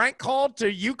made a prank call to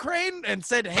Ukraine and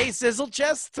said, hey, sizzle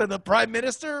chest to the prime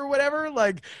minister or whatever,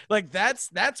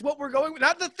 that's what we're going with.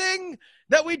 Not the thing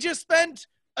that we just spent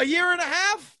a year and a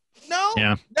half.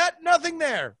 No, nothing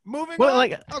there. Moving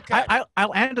on. Okay.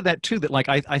 I'll add to that too, that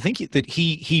I think that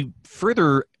he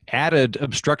further added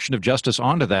obstruction of justice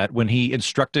onto that when he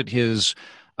instructed his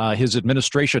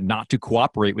administration not to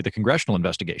cooperate with the congressional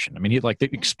investigation. I mean, he they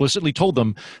explicitly told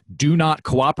them, do not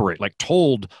cooperate.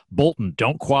 Told Bolton,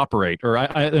 don't cooperate. Or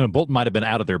Bolton might have been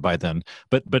out of there by then,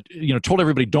 but told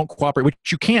everybody don't cooperate, which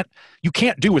you can't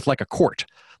do with a court.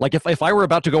 If I were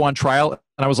about to go on trial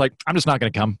and I was like, I'm just not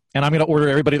going to come, and I'm going to order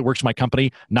everybody that works in my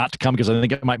company not to come because I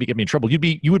think it might get me in trouble,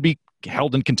 you would be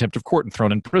held in contempt of court and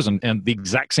thrown in prison. And the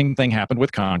exact same thing happened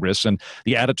with Congress. And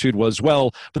the attitude was,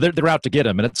 well, but they're out to get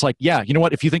him. And it's you know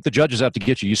what? If you think the judge is out to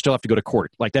get you, you still have to go to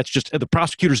court. That's just, the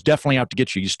prosecutor's definitely out to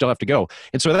get you. You still have to go.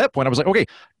 And so at that point, I was like, okay,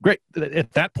 great.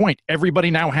 At that point,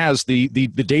 everybody now has the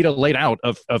data laid out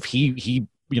of he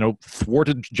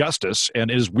thwarted justice and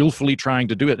is willfully trying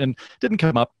to do it, and didn't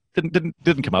come up.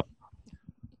 Didn't come up.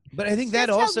 But I think that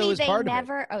also is part of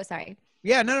it. Oh, sorry.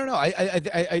 Yeah, no. I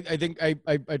think I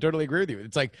totally agree with you.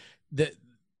 It's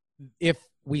if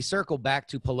we circle back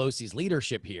to Pelosi's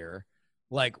leadership here,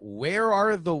 where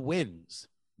are the wins?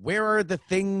 Where are the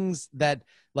things that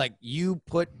you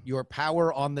put your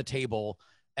power on the table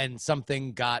and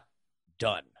something got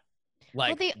done.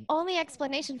 Like, well, the only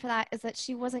explanation for that is that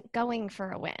she wasn't going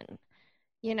for a win.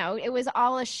 You know, it was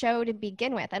all a show to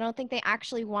begin with. I don't think they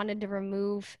actually wanted to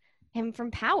remove him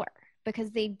from power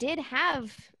because they did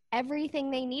have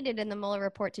everything they needed in the Mueller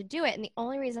report to do it. And the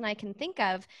only reason I can think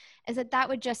of is that that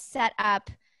would just set up,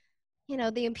 you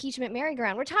know, the impeachment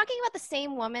merry-go-round. We're talking about the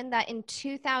same woman that in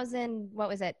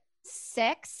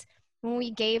 2006, when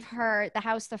we gave her the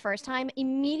House the first time,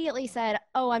 immediately said,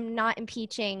 oh, I'm not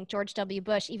impeaching George W.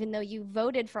 Bush, even though you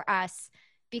voted for us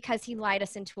because he lied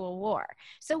us into a war.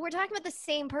 So we're talking about the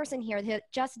same person here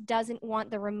that just doesn't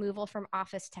want the removal from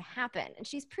office to happen. And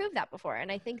she's proved that before.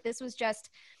 And I think this was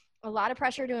just a lot of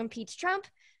pressure to impeach Trump.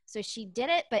 So she did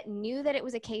it, but knew that it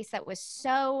was a case that was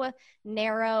so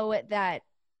narrow that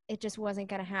it just wasn't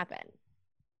going to happen.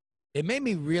 It made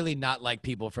me really not like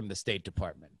people from the State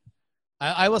Department.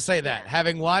 I will say that,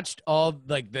 having watched all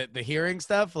like the hearing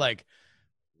stuff, like,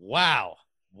 wow,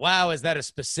 is that a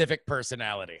specific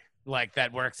personality like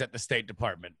that works at the State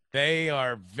Department? They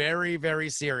are very,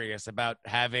 very serious about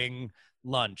having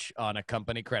lunch on a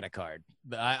company credit card.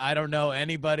 I don't know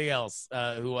anybody else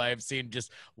who I've seen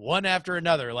just one after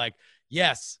another. Like,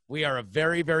 yes, we are a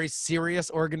very, very serious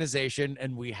organization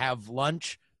and we have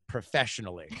lunch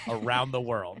professionally around the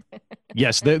world.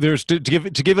 Yes, there's to give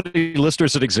it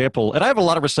listeners an example, and I have a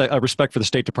lot of respect for the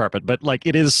State Department, but like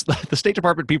it is the State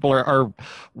Department people are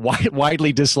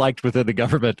widely disliked within the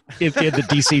government in the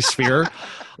DC sphere.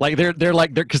 Like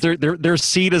they're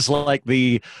seen as like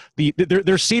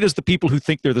they're seen as the people who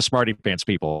think they're the smarty pants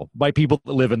people by people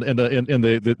that live in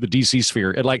the DC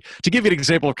sphere. And like to give you an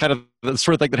example of kind of the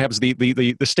sort of thing that happens,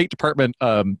 the State Department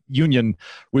union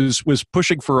was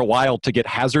pushing for a while to get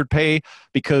hazard pay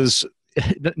because.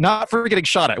 Not for getting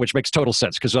shot at, which makes total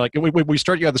sense. Because like when we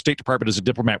start you out of the State Department as a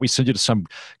diplomat, we send you to some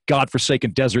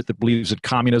godforsaken desert that believes in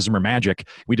communism or magic.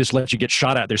 We just let you get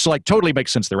shot at there. So like totally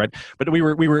makes sense there, right? But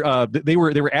they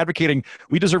were advocating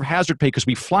we deserve hazard pay because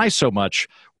we fly so much.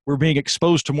 We're being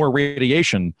exposed to more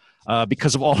radiation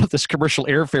because of all of this commercial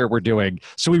airfare we're doing.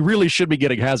 So we really should be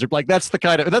getting hazard. Like that's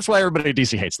why everybody in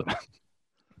DC hates them.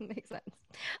 Makes sense.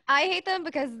 I hate them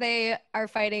because they are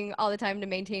fighting all the time to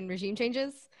maintain regime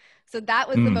changes. So that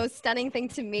was the most stunning thing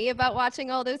to me about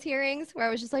watching all those hearings, where I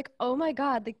was just like, oh my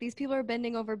God, like these people are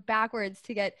bending over backwards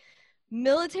to get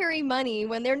military money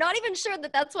when they're not even sure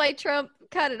that that's why Trump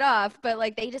cut it off. But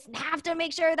like they just have to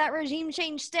make sure that regime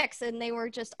change sticks. And they were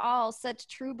just all such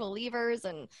true believers.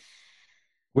 And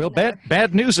well,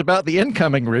 bad news about the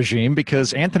incoming regime,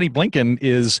 because Anthony Blinken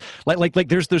is like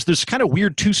there's kind of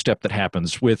weird two-step that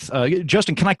happens with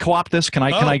Justin. Can I co-opt this? Can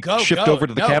I shift over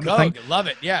to the cabinet thing? Love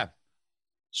it. Yeah.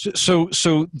 So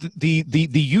the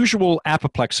usual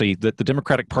apoplexy that the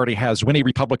Democratic Party has when a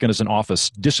Republican is in office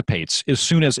dissipates as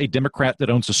soon as a Democrat that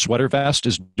owns a sweater vest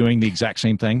is doing the exact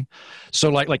same thing. So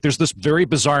like there's this very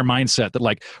bizarre mindset that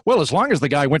like, well, as long as the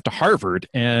guy went to Harvard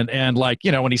and like,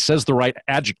 you know, when he says the right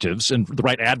adjectives and the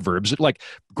right adverbs, like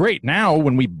great. Now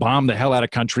when we bomb the hell out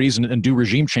of countries and do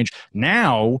regime change,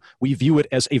 now we view it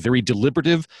as a very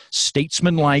deliberative,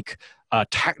 statesman-like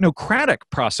technocratic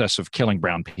process of killing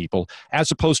brown people,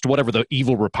 as opposed to whatever the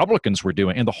evil Republicans were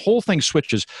doing. And the whole thing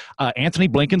switches. Anthony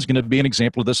Blinken's going to be an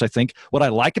example of this, I think. What I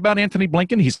like about Anthony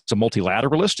Blinken, he's a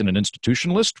multilateralist and an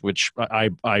institutionalist, which I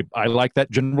like that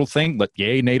general thing. But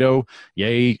yay NATO,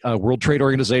 yay World Trade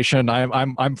Organization.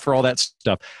 I'm for all that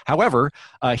stuff. However,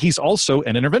 he's also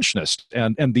an interventionist,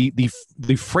 and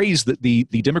the phrase that the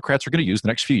Democrats are going to use the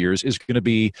next few years is going to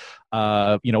be,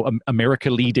 America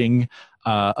leading.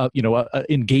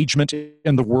 Engagement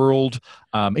in the world.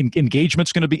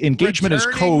 Engagement's going to be engagement is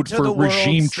code for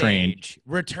regime change.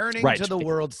 Returning to the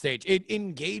world stage.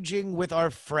 Engaging with our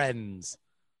friends.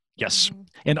 Yes,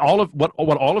 and all of what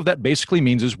all of that basically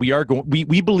means is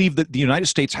we believe that the United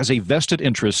States has a vested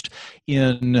interest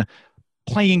in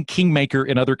playing kingmaker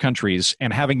in other countries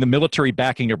and having the military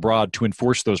backing abroad to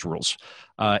enforce those rules,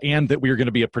 and that we are going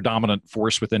to be a predominant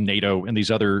force within NATO and these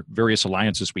other various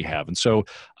alliances we have. And so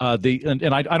I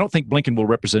don't think Blinken will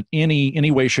represent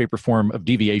any way, shape, or form of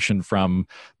deviation from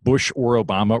Bush or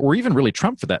Obama or even really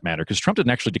Trump for that matter, because Trump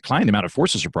didn't actually decline the amount of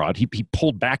forces abroad. He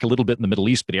pulled back a little bit in the Middle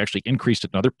East, but he actually increased it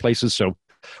in other places. So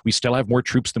we still have more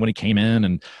troops than when he came in,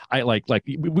 and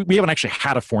we haven't actually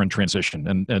had a foreign transition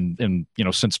and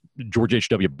since George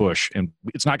H.W. Bush, and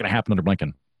it's not going to happen under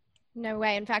Blinken. No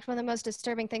way. In fact, one of the most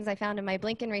disturbing things I found in my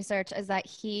Blinken research is that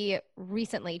he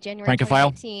recently, January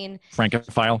 2019,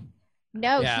 Francophile.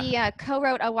 No, yeah. He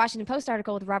co-wrote a Washington Post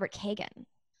article with Robert Kagan,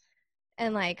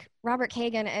 and like Robert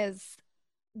Kagan is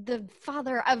the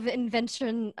father of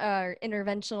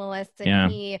interventionalists,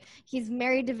 and he's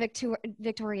married to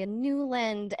Victoria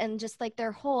Nuland, and just like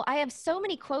their whole, I have so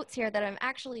many quotes here that I'm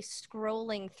actually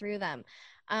scrolling through them.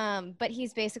 But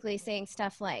he's basically saying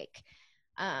stuff like,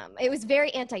 it was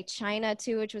very anti-China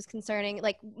too, which was concerning.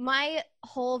 Like, my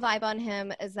whole vibe on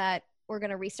him is that we're going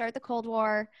to restart the Cold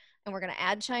War and we're going to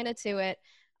add China to it.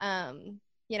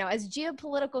 You know, as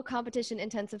geopolitical competition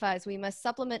intensifies, we must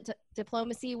supplement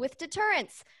diplomacy with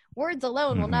deterrence. Words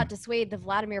alone will not dissuade the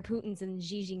Vladimir Putins and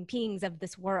Xi Jinpings of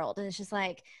this world. And it's just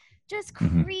like, just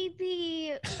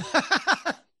creepy,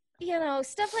 you know,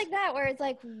 stuff like that, where it's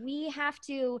like, we have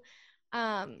to,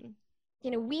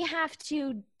 we have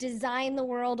to design the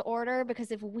world order,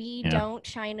 because if we don't,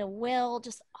 China will.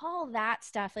 Just all that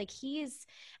stuff. Like, he's,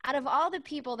 out of all the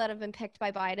people that have been picked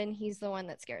by Biden, he's the one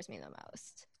that scares me the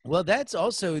most. Well, that's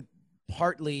also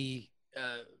partly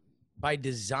by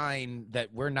design,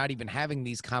 that we're not even having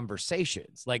these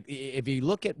conversations. Like, if you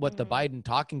look at what the Biden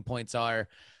talking points are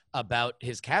about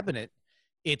his cabinet,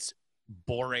 it's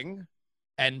boring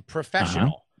and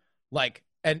professional. Like,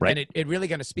 and it really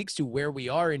kind of speaks to where we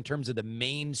are in terms of the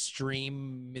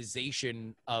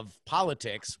mainstreamization of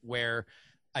politics, where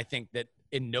I think that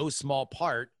in no small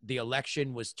part, the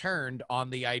election was turned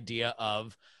on the idea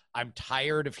of, I'm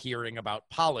tired of hearing about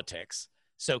politics.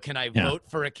 So can I vote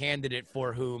for a candidate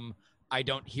for whom I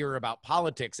don't hear about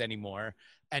politics anymore?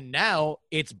 And now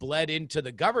it's bled into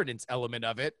the governance element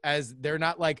of it, as they're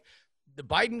not like the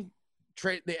Biden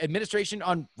the administration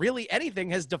on really anything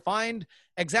has defined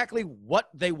exactly what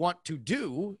they want to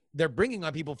do. They're bringing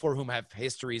on people for whom have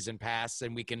histories and pasts,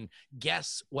 and we can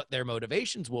guess what their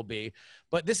motivations will be.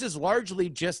 But this is largely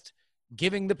just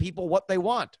giving the people what they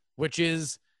want, which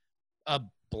is a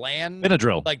bland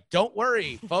Benadryl. Like, don't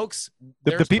worry, folks.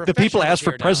 The people asked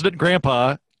for President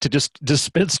Grandpa to just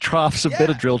dispense troughs of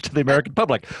Benadryl to the American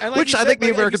public, like which I think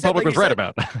the American public was right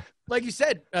about. Like you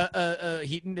said,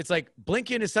 Heaton, it's like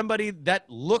Blinken is somebody that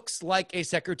looks like a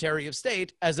Secretary of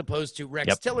State, as opposed to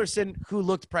Rex Tillerson, who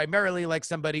looked primarily like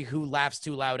somebody who laughs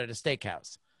too loud at a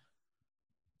steakhouse.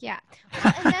 Yeah.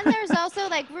 Well, and then there's also,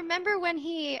 like, remember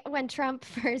when Trump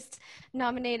first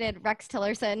nominated Rex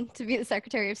Tillerson to be the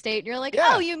Secretary of State, and you're like,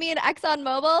 oh, you mean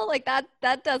ExxonMobil? Like,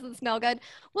 that doesn't smell good.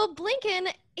 Well,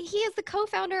 Blinken, he is the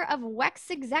co-founder of Wex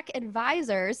Exec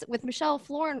Advisors with Michelle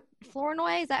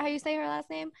Flournoy. Is that how you say her last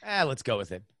name? Let's go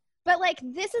with it. But, like,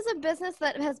 this is a business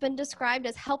that has been described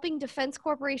as helping defense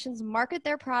corporations market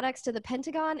their products to the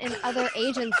Pentagon and other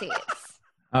agencies.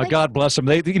 God bless them.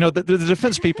 They, the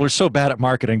defense people are so bad at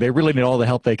marketing. They really need all the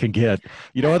help they can get.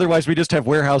 Otherwise we just have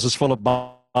warehouses full of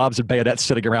bobs and bayonets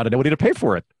sitting around and nobody to pay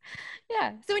for it.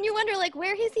 Yeah. So when you wonder, like,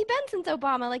 where has he been since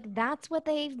Obama? Like, that's what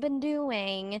they've been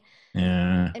doing.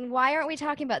 Yeah. And why aren't we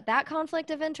talking about that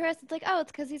conflict of interest? It's like, oh, it's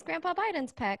because he's Grandpa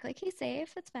Biden's pick. Like, he's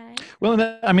safe. It's fine. Well,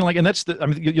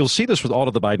 you'll see this with all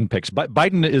of the Biden picks.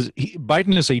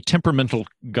 Biden is a temperamental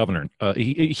governor.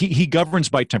 He governs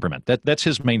by temperament. That's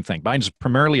his main thing. Biden's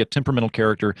primarily a temperamental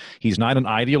character. He's not an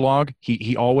ideologue.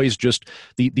 He always just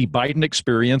the Biden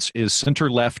experience is center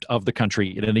left of the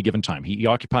country at any given time. He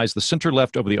occupies the center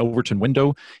left over the Overton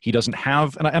window. He doesn't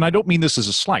have, and I don't mean this as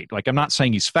a slight. Like, I'm not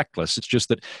saying he's feckless. It's just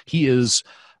that he is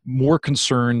more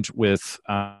concerned with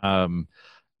where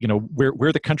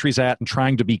the country's at and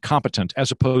trying to be competent, as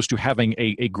opposed to having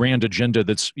a grand agenda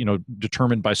that's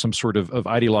determined by some sort of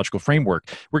ideological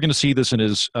framework. We're going to see this in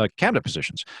his cabinet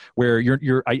positions, where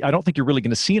I don't think you're really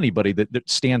going to see anybody that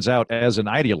stands out as an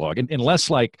ideologue, unless,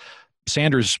 like,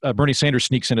 Bernie Sanders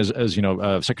sneaks in as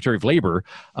Secretary of Labor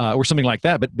or something like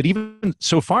that. But even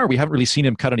so far, we haven't really seen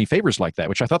him cut any favors like that,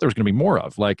 which I thought there was going to be more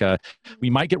of. Like, we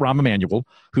might get Rahm Emanuel,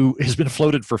 who has been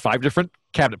floated for 5 different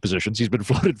cabinet positions. He's been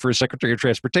floated for Secretary of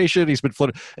Transportation. He's been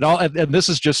floated and this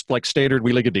is just like standard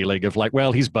wheeling and dealing of, like,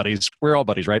 well, he's buddies. We're all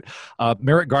buddies, right?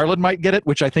 Merrick Garland might get it,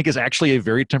 which I think is actually a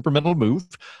very temperamental move.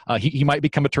 He might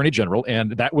become Attorney General,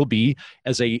 and that will be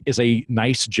as a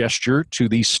nice gesture to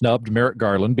the snubbed Merrick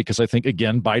Garland, because I think,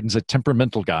 again, Biden's a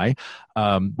temperamental guy,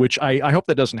 which I hope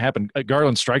that doesn't happen.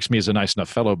 Garland strikes me as a nice enough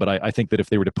fellow, but I think that if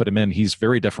they were to put him in, he's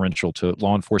very deferential to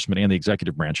law enforcement and the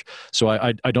executive branch. So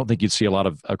I don't think you'd see a lot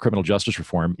of criminal justice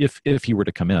reform if he were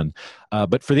to come in.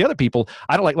 But for the other people,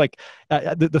 I don't like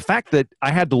the fact that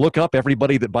I had to look up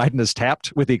everybody that Biden has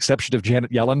tapped, with the exception of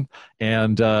Janet Yellen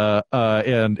and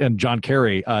John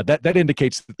Kerry. That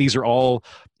indicates that these are all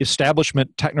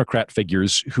establishment technocrat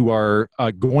figures who are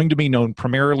going to be known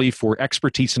primarily for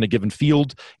expertise in a given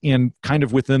field and kind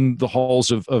of within the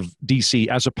halls of D.C.,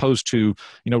 as opposed to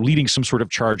leading some sort of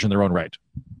charge in their own right.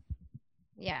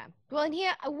 Yeah. Well, and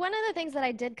one of the things that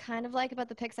I did kind of like about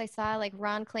the picks I saw, like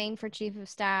Ron Klain for chief of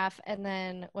staff, and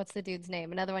then what's the dude's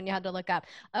name? Another one you had to look up.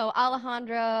 Oh,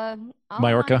 Alejandro.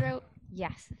 Mayorkas?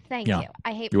 Yes, thank Yeah. you.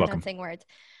 I hate You're pronouncing words.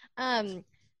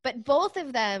 But both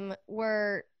of them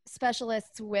were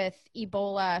specialists with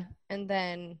Ebola, and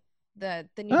then the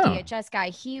new DHS guy,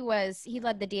 he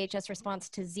led the DHS response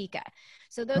to Zika.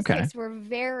 So those picks were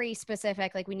very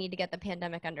specific, like we need to get the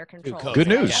pandemic under control. Good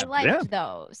news. I liked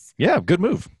those. Yeah, good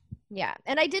move. Yeah.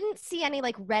 And I didn't see any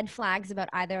like red flags about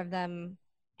either of them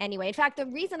anyway. In fact, the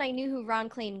reason I knew who Ron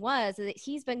Klain was is that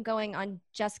he's been going on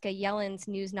Jessica Yellen's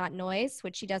News Not Noise,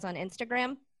 which she does on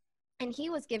Instagram. And he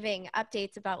was giving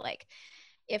updates about like,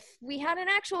 if we had an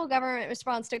actual government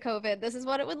response to COVID, this is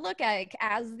what it would look like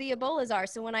as the Ebolas are.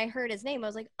 So when I heard his name, I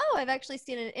was like, oh, I've actually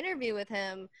seen an interview with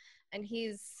him. And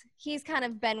he's kind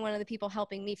of been one of the people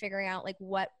helping me figuring out like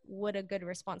what would a good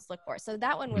response look for. So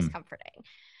that one was comforting.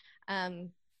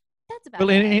 That's about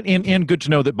it. And good to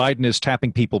know that Biden is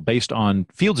tapping people based on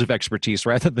fields of expertise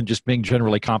rather than just being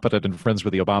generally competent and friends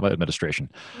with the Obama administration.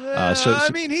 I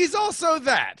mean, he's also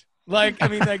that. Like, I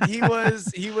mean, like he was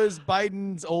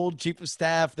Biden's old chief of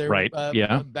staff there, right?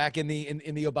 Back in the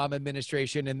Obama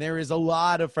administration, and there is a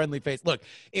lot of friendly face. Look,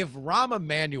 if Rahm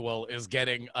Emanuel is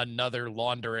getting another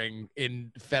laundering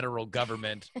in federal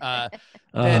government,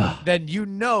 then you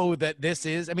know that this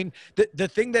is. I mean, the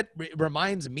thing that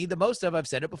reminds me the most of, I've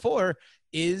said it before,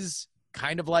 is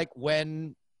kind of like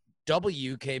when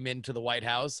W came into the White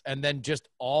House and then just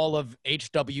all of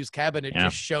HW's cabinet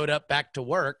just showed up back to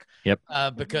work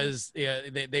because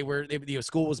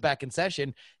school was back in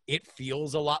session. It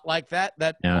feels a lot like that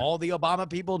all the Obama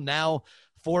people now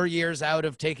 4 years out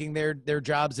of taking their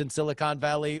jobs in Silicon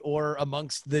Valley or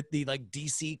amongst the like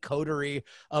DC coterie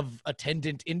of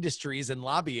attendant industries and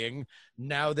lobbying,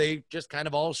 now they just kind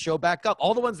of all show back up.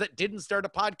 All the ones that didn't start a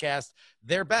podcast,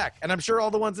 they're back. And I'm sure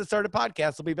all the ones that started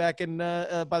podcasts will be back in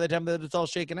by the time that it's all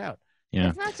shaken out. Yeah.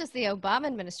 It's not just the Obama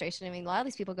administration. I mean, a lot of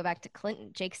these people go back to Clinton.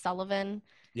 Jake Sullivan,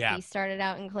 he started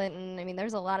out in Clinton. I mean,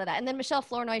 there's a lot of that. And then Michelle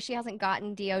Flournoy, she hasn't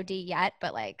gotten DOD yet,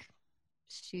 but like,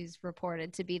 she's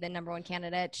reported to be the number one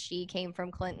candidate. She came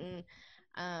from Clinton.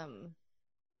 There's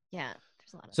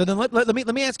a lot of so then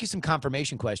let me ask you some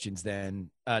confirmation questions then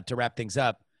to wrap things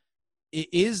up.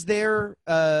 Is there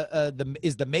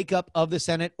is the makeup of the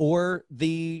Senate or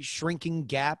the shrinking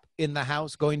gap in the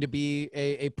House going to be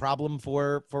a problem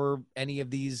for any of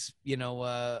these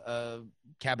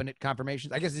cabinet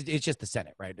confirmations? I guess it's just the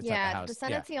Senate, right? It's not the House. The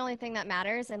Senate's the only thing that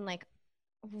matters, and like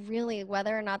really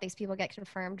whether or not these people get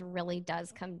confirmed really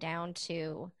does come down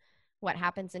to what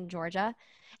happens in Georgia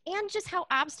and just how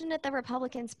obstinate the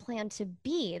Republicans plan to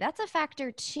be. That's a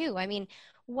factor too. I mean,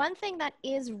 one thing that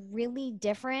is really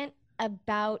different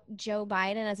about Joe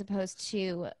Biden as opposed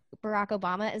to Barack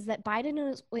Obama is that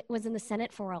Biden was in the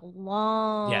Senate for a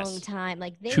long time,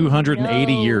 like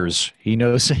 280 years. He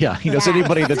knows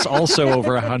anybody that's also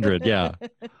over 100. Yeah,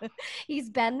 he's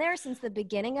been there since the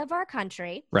beginning of our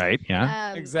country. Right.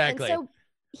 Yeah. Exactly. So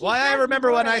why I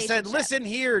remember when I said, "Listen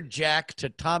here, Jack," to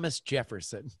Thomas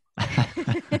Jefferson.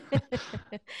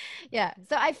 Yeah.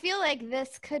 So I feel like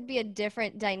this could be a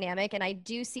different dynamic, and I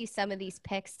do see some of these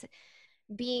picks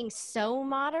being so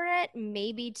moderate,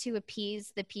 maybe to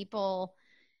appease the people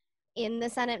in the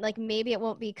Senate. Like maybe it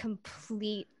won't be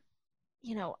complete,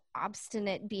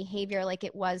 obstinate behavior like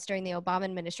it was during the Obama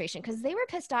administration, because they were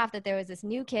pissed off that there was this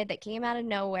new kid that came out of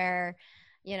nowhere.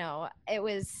 It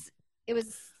was.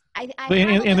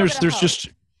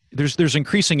 There's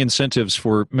increasing incentives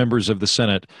for members of the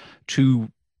Senate to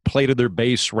play to their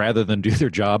base rather than do their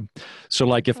job. So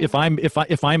like if I'm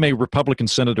a Republican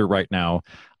senator right now,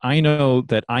 I know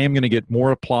that I am going to get more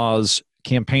applause,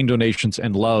 campaign donations,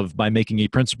 and love by making a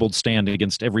principled stand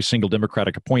against every single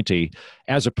Democratic appointee,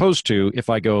 as opposed to if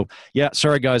I go,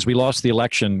 sorry guys, we lost the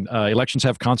election. Elections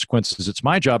have consequences. It's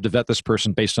my job to vet this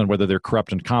person based on whether they're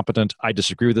corrupt and competent. I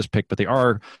disagree with this pick, but they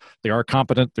are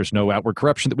competent. There's no outward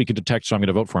corruption that we can detect, so I'm going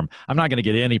to vote for them. I'm not going to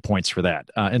get any points for that.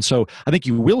 And so I think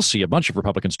you will see a bunch of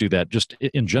Republicans do that just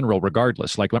in general,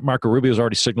 regardless. Like Marco Rubio is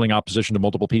already signaling opposition to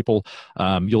multiple people.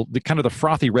 The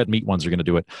frothy red meat ones are going to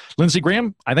do it. Lindsey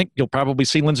Graham, I think you'll probably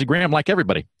see Lindsey Graham like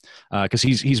everybody because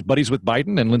he's buddies with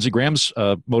Biden, and Lindsey Graham's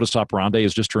modus operandi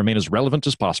is just to remain as relevant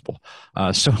as possible.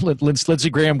 So Lindsey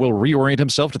Graham will reorient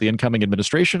himself to the incoming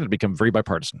administration and become very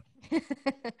bipartisan.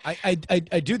 I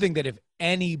do think that if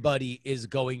anybody is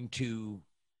going to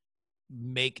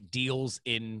make deals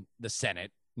in the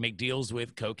Senate, make deals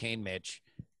with Cocaine Mitch,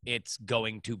 it's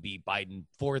going to be Biden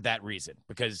for that reason,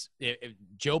 because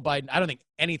Joe Biden, I don't think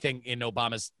anything in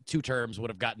Obama's 2 terms would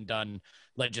have gotten done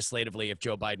legislatively if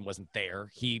Joe Biden wasn't there.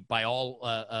 He, by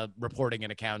all reporting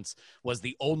and accounts, was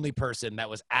the only person that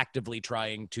was actively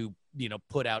trying to,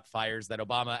 put out fires, that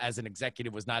Obama as an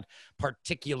executive was not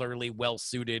particularly well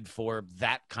suited for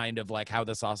that kind of like how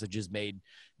the sausage is made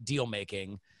deal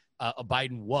making.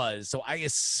 Biden was. So I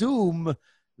assume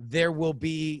there will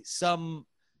be some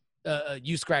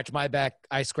you scratch my back,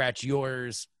 I scratch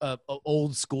yours,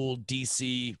 old school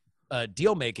DC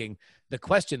deal making. The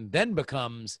question then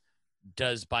becomes,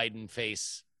 does Biden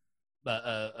face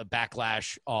a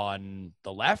backlash on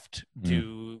the left?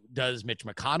 Does Mitch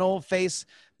McConnell face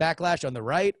backlash on the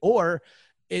right? Or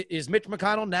is Mitch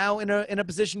McConnell now in a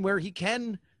position where he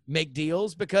can make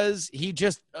deals because he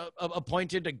just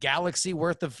appointed a galaxy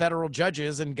worth of federal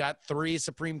judges and got 3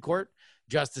 Supreme Court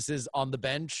justices on the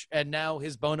bench, and now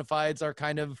his bona fides are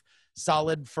kind of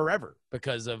solid forever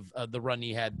because of the run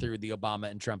he had through the Obama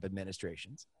and Trump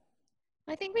administrations?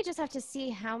 I think we just have to see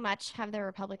how much have the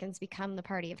Republicans become the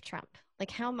party of Trump. Like,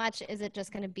 how much is it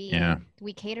just going to be,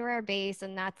 we cater our base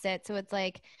and that's it? So it's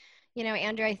like,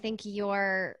 Andrew, I think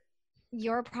you're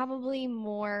probably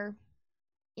more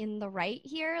in the right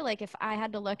here. Like, if I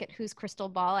had to look at whose crystal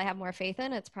ball I have more faith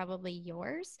in, it's probably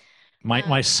yours.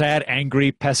 My sad,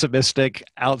 angry, pessimistic,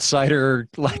 outsider,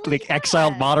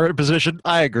 exiled moderate position.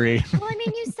 I agree. Well, I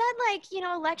mean, you said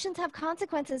elections have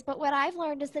consequences, but what I've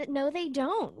learned is that no, they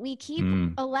don't. We keep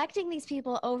electing these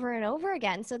people over and over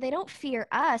again, so they don't fear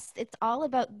us. It's all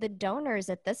about the donors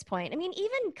at this point. I mean,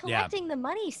 even collecting the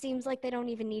money seems like they don't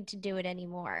even need to do it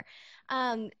anymore.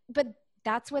 But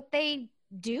that's what they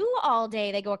do all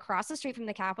day. They go across the street from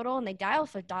the Capitol and they dial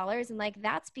for dollars, and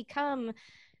that's become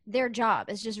their job,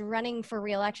 is just running for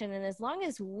re-election. And as long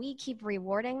as we keep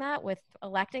rewarding that with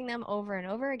electing them over and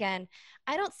over again,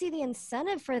 I don't see the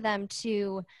incentive for them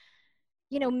to,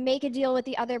 make a deal with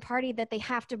the other party that they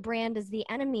have to brand as the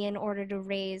enemy in order to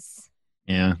raise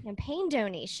campaign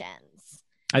donations.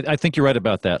 I think you're right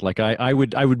about that. Like, I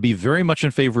would be very much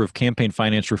in favor of campaign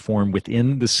finance reform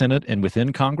within the Senate and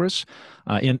within Congress.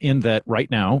 In that right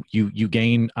now you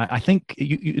gain. I think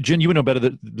Jen, you would know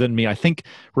better than me. I think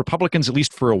Republicans, at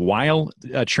least for a while,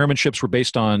 chairmanships were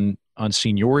based on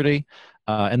seniority.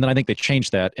 And then I think they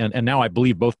changed that. And now I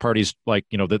believe both parties,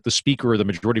 the speaker or the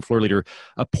majority floor leader,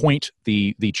 appoint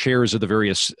the chairs of the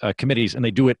various committees, and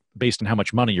they do it based on how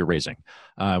much money you're raising,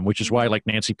 which is why I like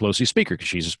Nancy Pelosi's speaker, because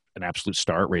she's an absolute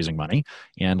star at raising money.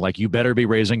 And you better be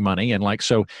raising money. And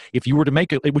so if you were to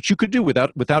make it, which you could do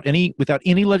without any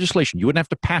legislation, you wouldn't have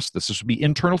to pass this. This would be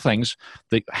internal things.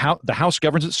 The House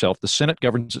governs itself. The Senate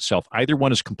governs itself. Either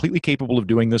one is completely capable of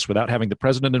doing this without having the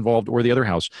president involved or the other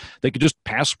house. They could just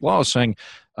pass laws saying,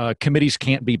 committees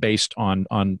can't be based on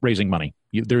raising money.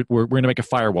 We're going to make a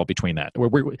firewall between that.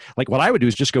 What I would do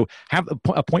is just go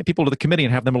appoint people to the committee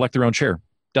and have them elect their own chair.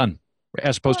 Done.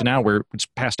 As opposed to now where it's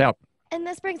passed out. And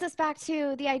this brings us back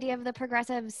to the idea of the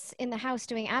progressives in the House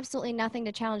doing absolutely nothing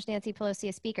to challenge Nancy Pelosi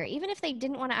as speaker. Even if they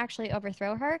didn't want to actually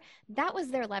overthrow her, that was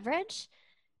their leverage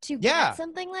to get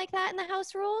something like that in the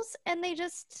House rules, and they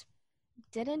just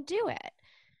didn't do it.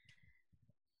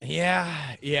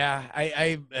 I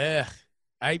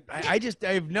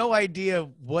have no idea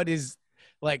what is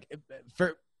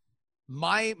for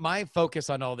my focus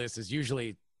on all this is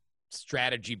usually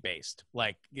strategy based,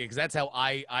 because that's how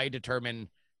I determine,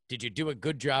 did you do a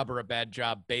good job or a bad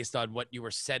job based on what you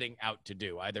were setting out to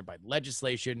do, either by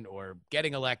legislation or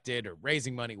getting elected or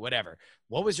raising money, whatever.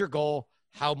 What was your goal?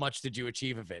 How much did you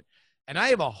achieve of it? And I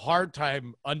have a hard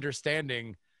time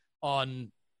understanding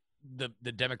on the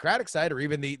Democratic side, or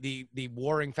even the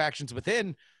warring factions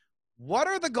within, what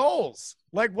are the goals?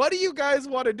 What do you guys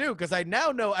want to do? Because I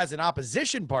now know, as an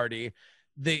opposition party,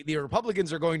 the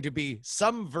Republicans are going to be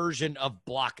some version of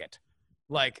block it.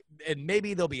 And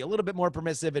maybe they'll be a little bit more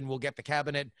permissive and we'll get the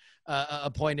cabinet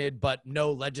appointed, but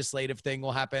no legislative thing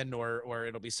will happen, or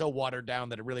it'll be so watered down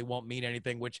that it really won't mean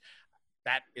anything, which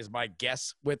that is my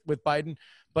guess with Biden.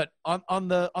 But on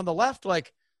the left,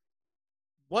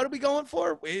 what are we going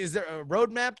for? Is there a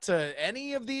roadmap to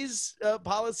any of these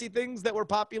policy things that were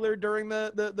popular during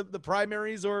the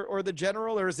primaries or the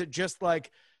general? Or is it just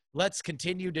let's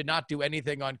continue to not do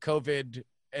anything on COVID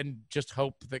and just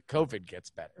hope that COVID gets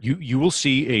better? You will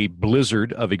see a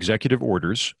blizzard of executive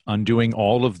orders undoing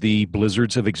all of the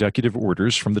blizzards of executive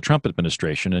orders from the Trump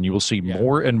administration, and you will see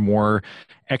more and more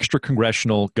extra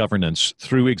congressional governance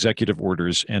through executive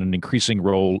orders and an increasing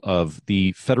role of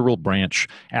the federal branch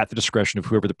at the discretion of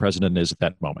whoever the president is at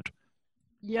that moment.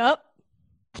 Yep.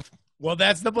 Well,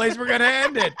 that's the place we're going to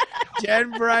end it.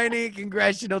 Jen Briney,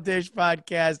 Congressional Dish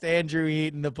Podcast. Andrew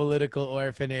Heaton, The Political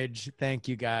Orphanage. Thank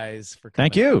you guys for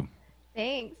coming. Thank you.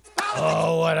 Thanks.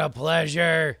 Oh, what a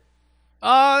pleasure.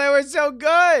 Oh, they were so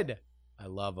good. I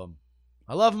love them.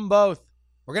 I love them both.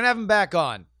 We're going to have them back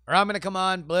on. Or I'm going to come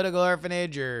on, Political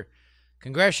Orphanage, or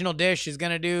Congressional Dish is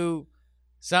going to do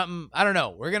something. I don't know.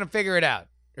 We're going to figure it out.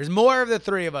 There's more of the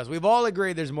three of us. We've all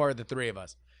agreed there's more of the three of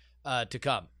us to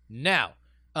come. Now,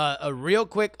 a real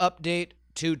quick update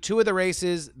to two of the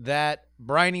races that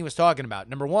Briney was talking about.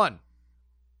 Number one,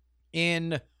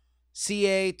 in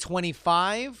CA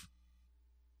 25,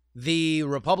 the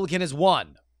Republican has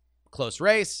won. Close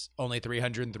race, only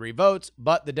 303 votes,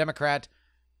 but the Democrat,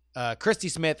 Christy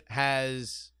Smith,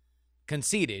 has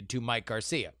conceded to Mike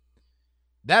Garcia.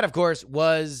 That, of course,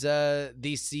 was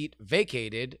the seat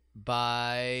vacated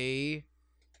by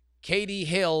Katie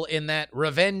Hill in that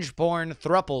revenge porn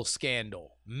throuple scandal.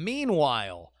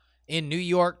 Meanwhile, in New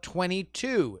York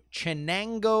 22,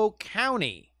 Chenango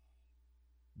County,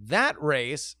 that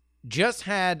race just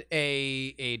had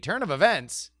a turn of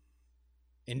events.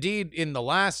 Indeed, in the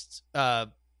last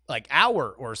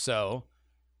hour or so,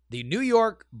 the New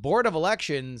York Board of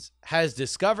Elections has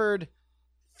discovered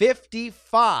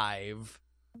 55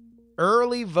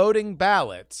 early voting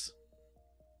ballots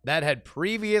that had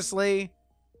previously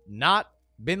not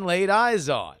been laid eyes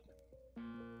on.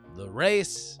 The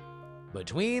race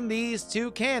between these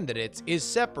two candidates is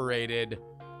separated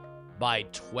by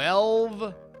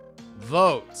 12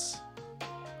 votes.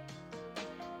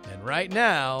 And right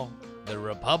now, the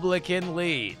Republican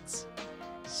leads.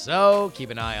 So keep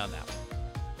an eye on that one.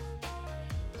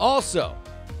 Also,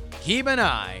 keep an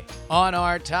eye on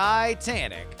our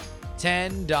Titanic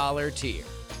 $10 tier.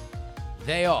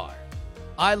 They are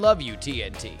I Love You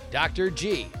TNT, Dr.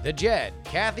 G, The Jed,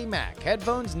 Kathy Mack,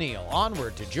 Headphones Neil,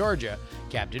 Onward to Georgia,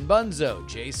 Captain Bunzo,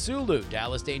 Jay Sulu,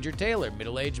 Dallas Danger Taylor,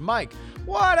 Middle-Aged Mike,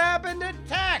 What Happened to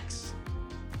Tex?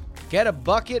 Get a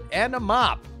Bucket and a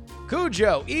Mop,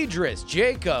 Cujo, Idris,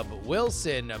 Jacob,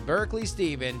 Wilson, Berkeley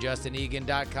Steven,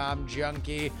 JustinEgan.com,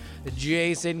 Junkie,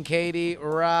 Jason, Katie,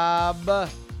 Rob,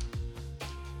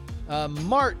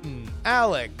 Martin,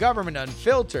 Alec, Government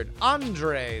Unfiltered,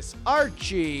 Andres,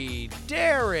 Archie,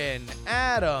 Darren,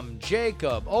 Adam,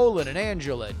 Jacob, Olin and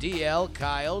Angela, DL,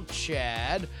 Kyle,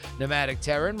 Chad, Nomadic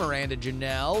Terran, Miranda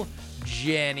Janelle,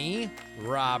 Jenny,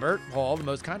 Robert, Paul, the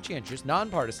most conscientious,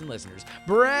 nonpartisan listeners,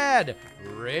 Brad,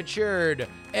 Richard,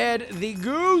 Ed the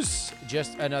Goose,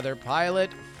 Just Another Pilot,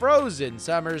 Frozen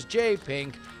Summers, J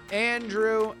Pink,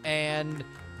 Andrew, and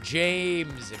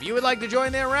James. If you would like to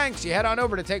join their ranks, you head on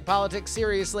over to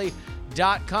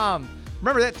TakePoliticsSeriously.com.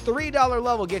 Remember, that $3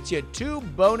 level gets you 2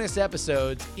 bonus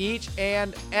episodes each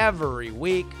and every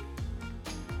week.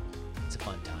 It's a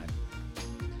fun time.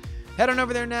 Head on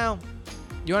over there now.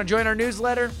 You want to join our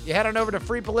newsletter? You head on over to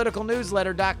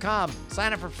freepoliticalnewsletter.com.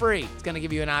 Sign up for free. It's going to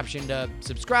give you an option to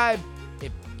subscribe.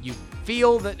 If you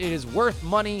feel that it is worth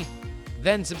money,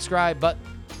 then subscribe, but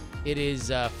it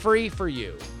is free for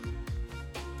you.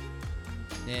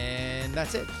 And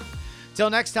that's it.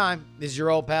 Till next time, this is your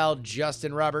old pal,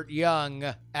 Justin Robert Young,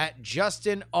 at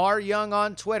Justin R. Young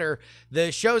on Twitter.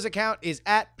 The show's account is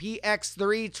at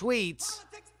PX3Tweets.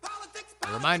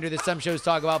 A reminder that some shows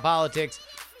talk about politics,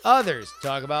 others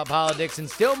talk about politics, and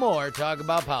still more talk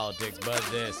about politics. But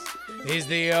this is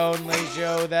the only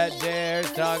show that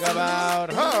dares talk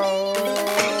about three.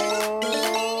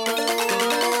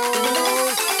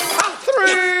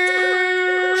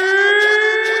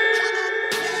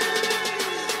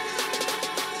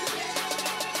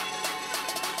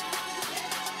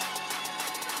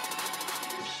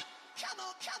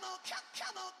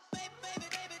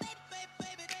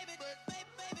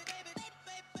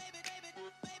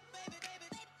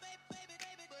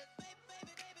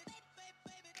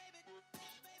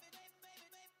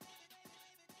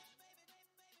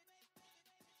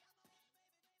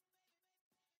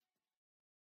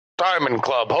 Diamond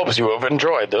Club hopes you have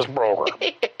enjoyed this program.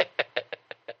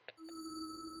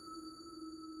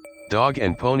 Dog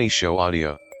and Pony Show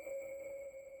audio.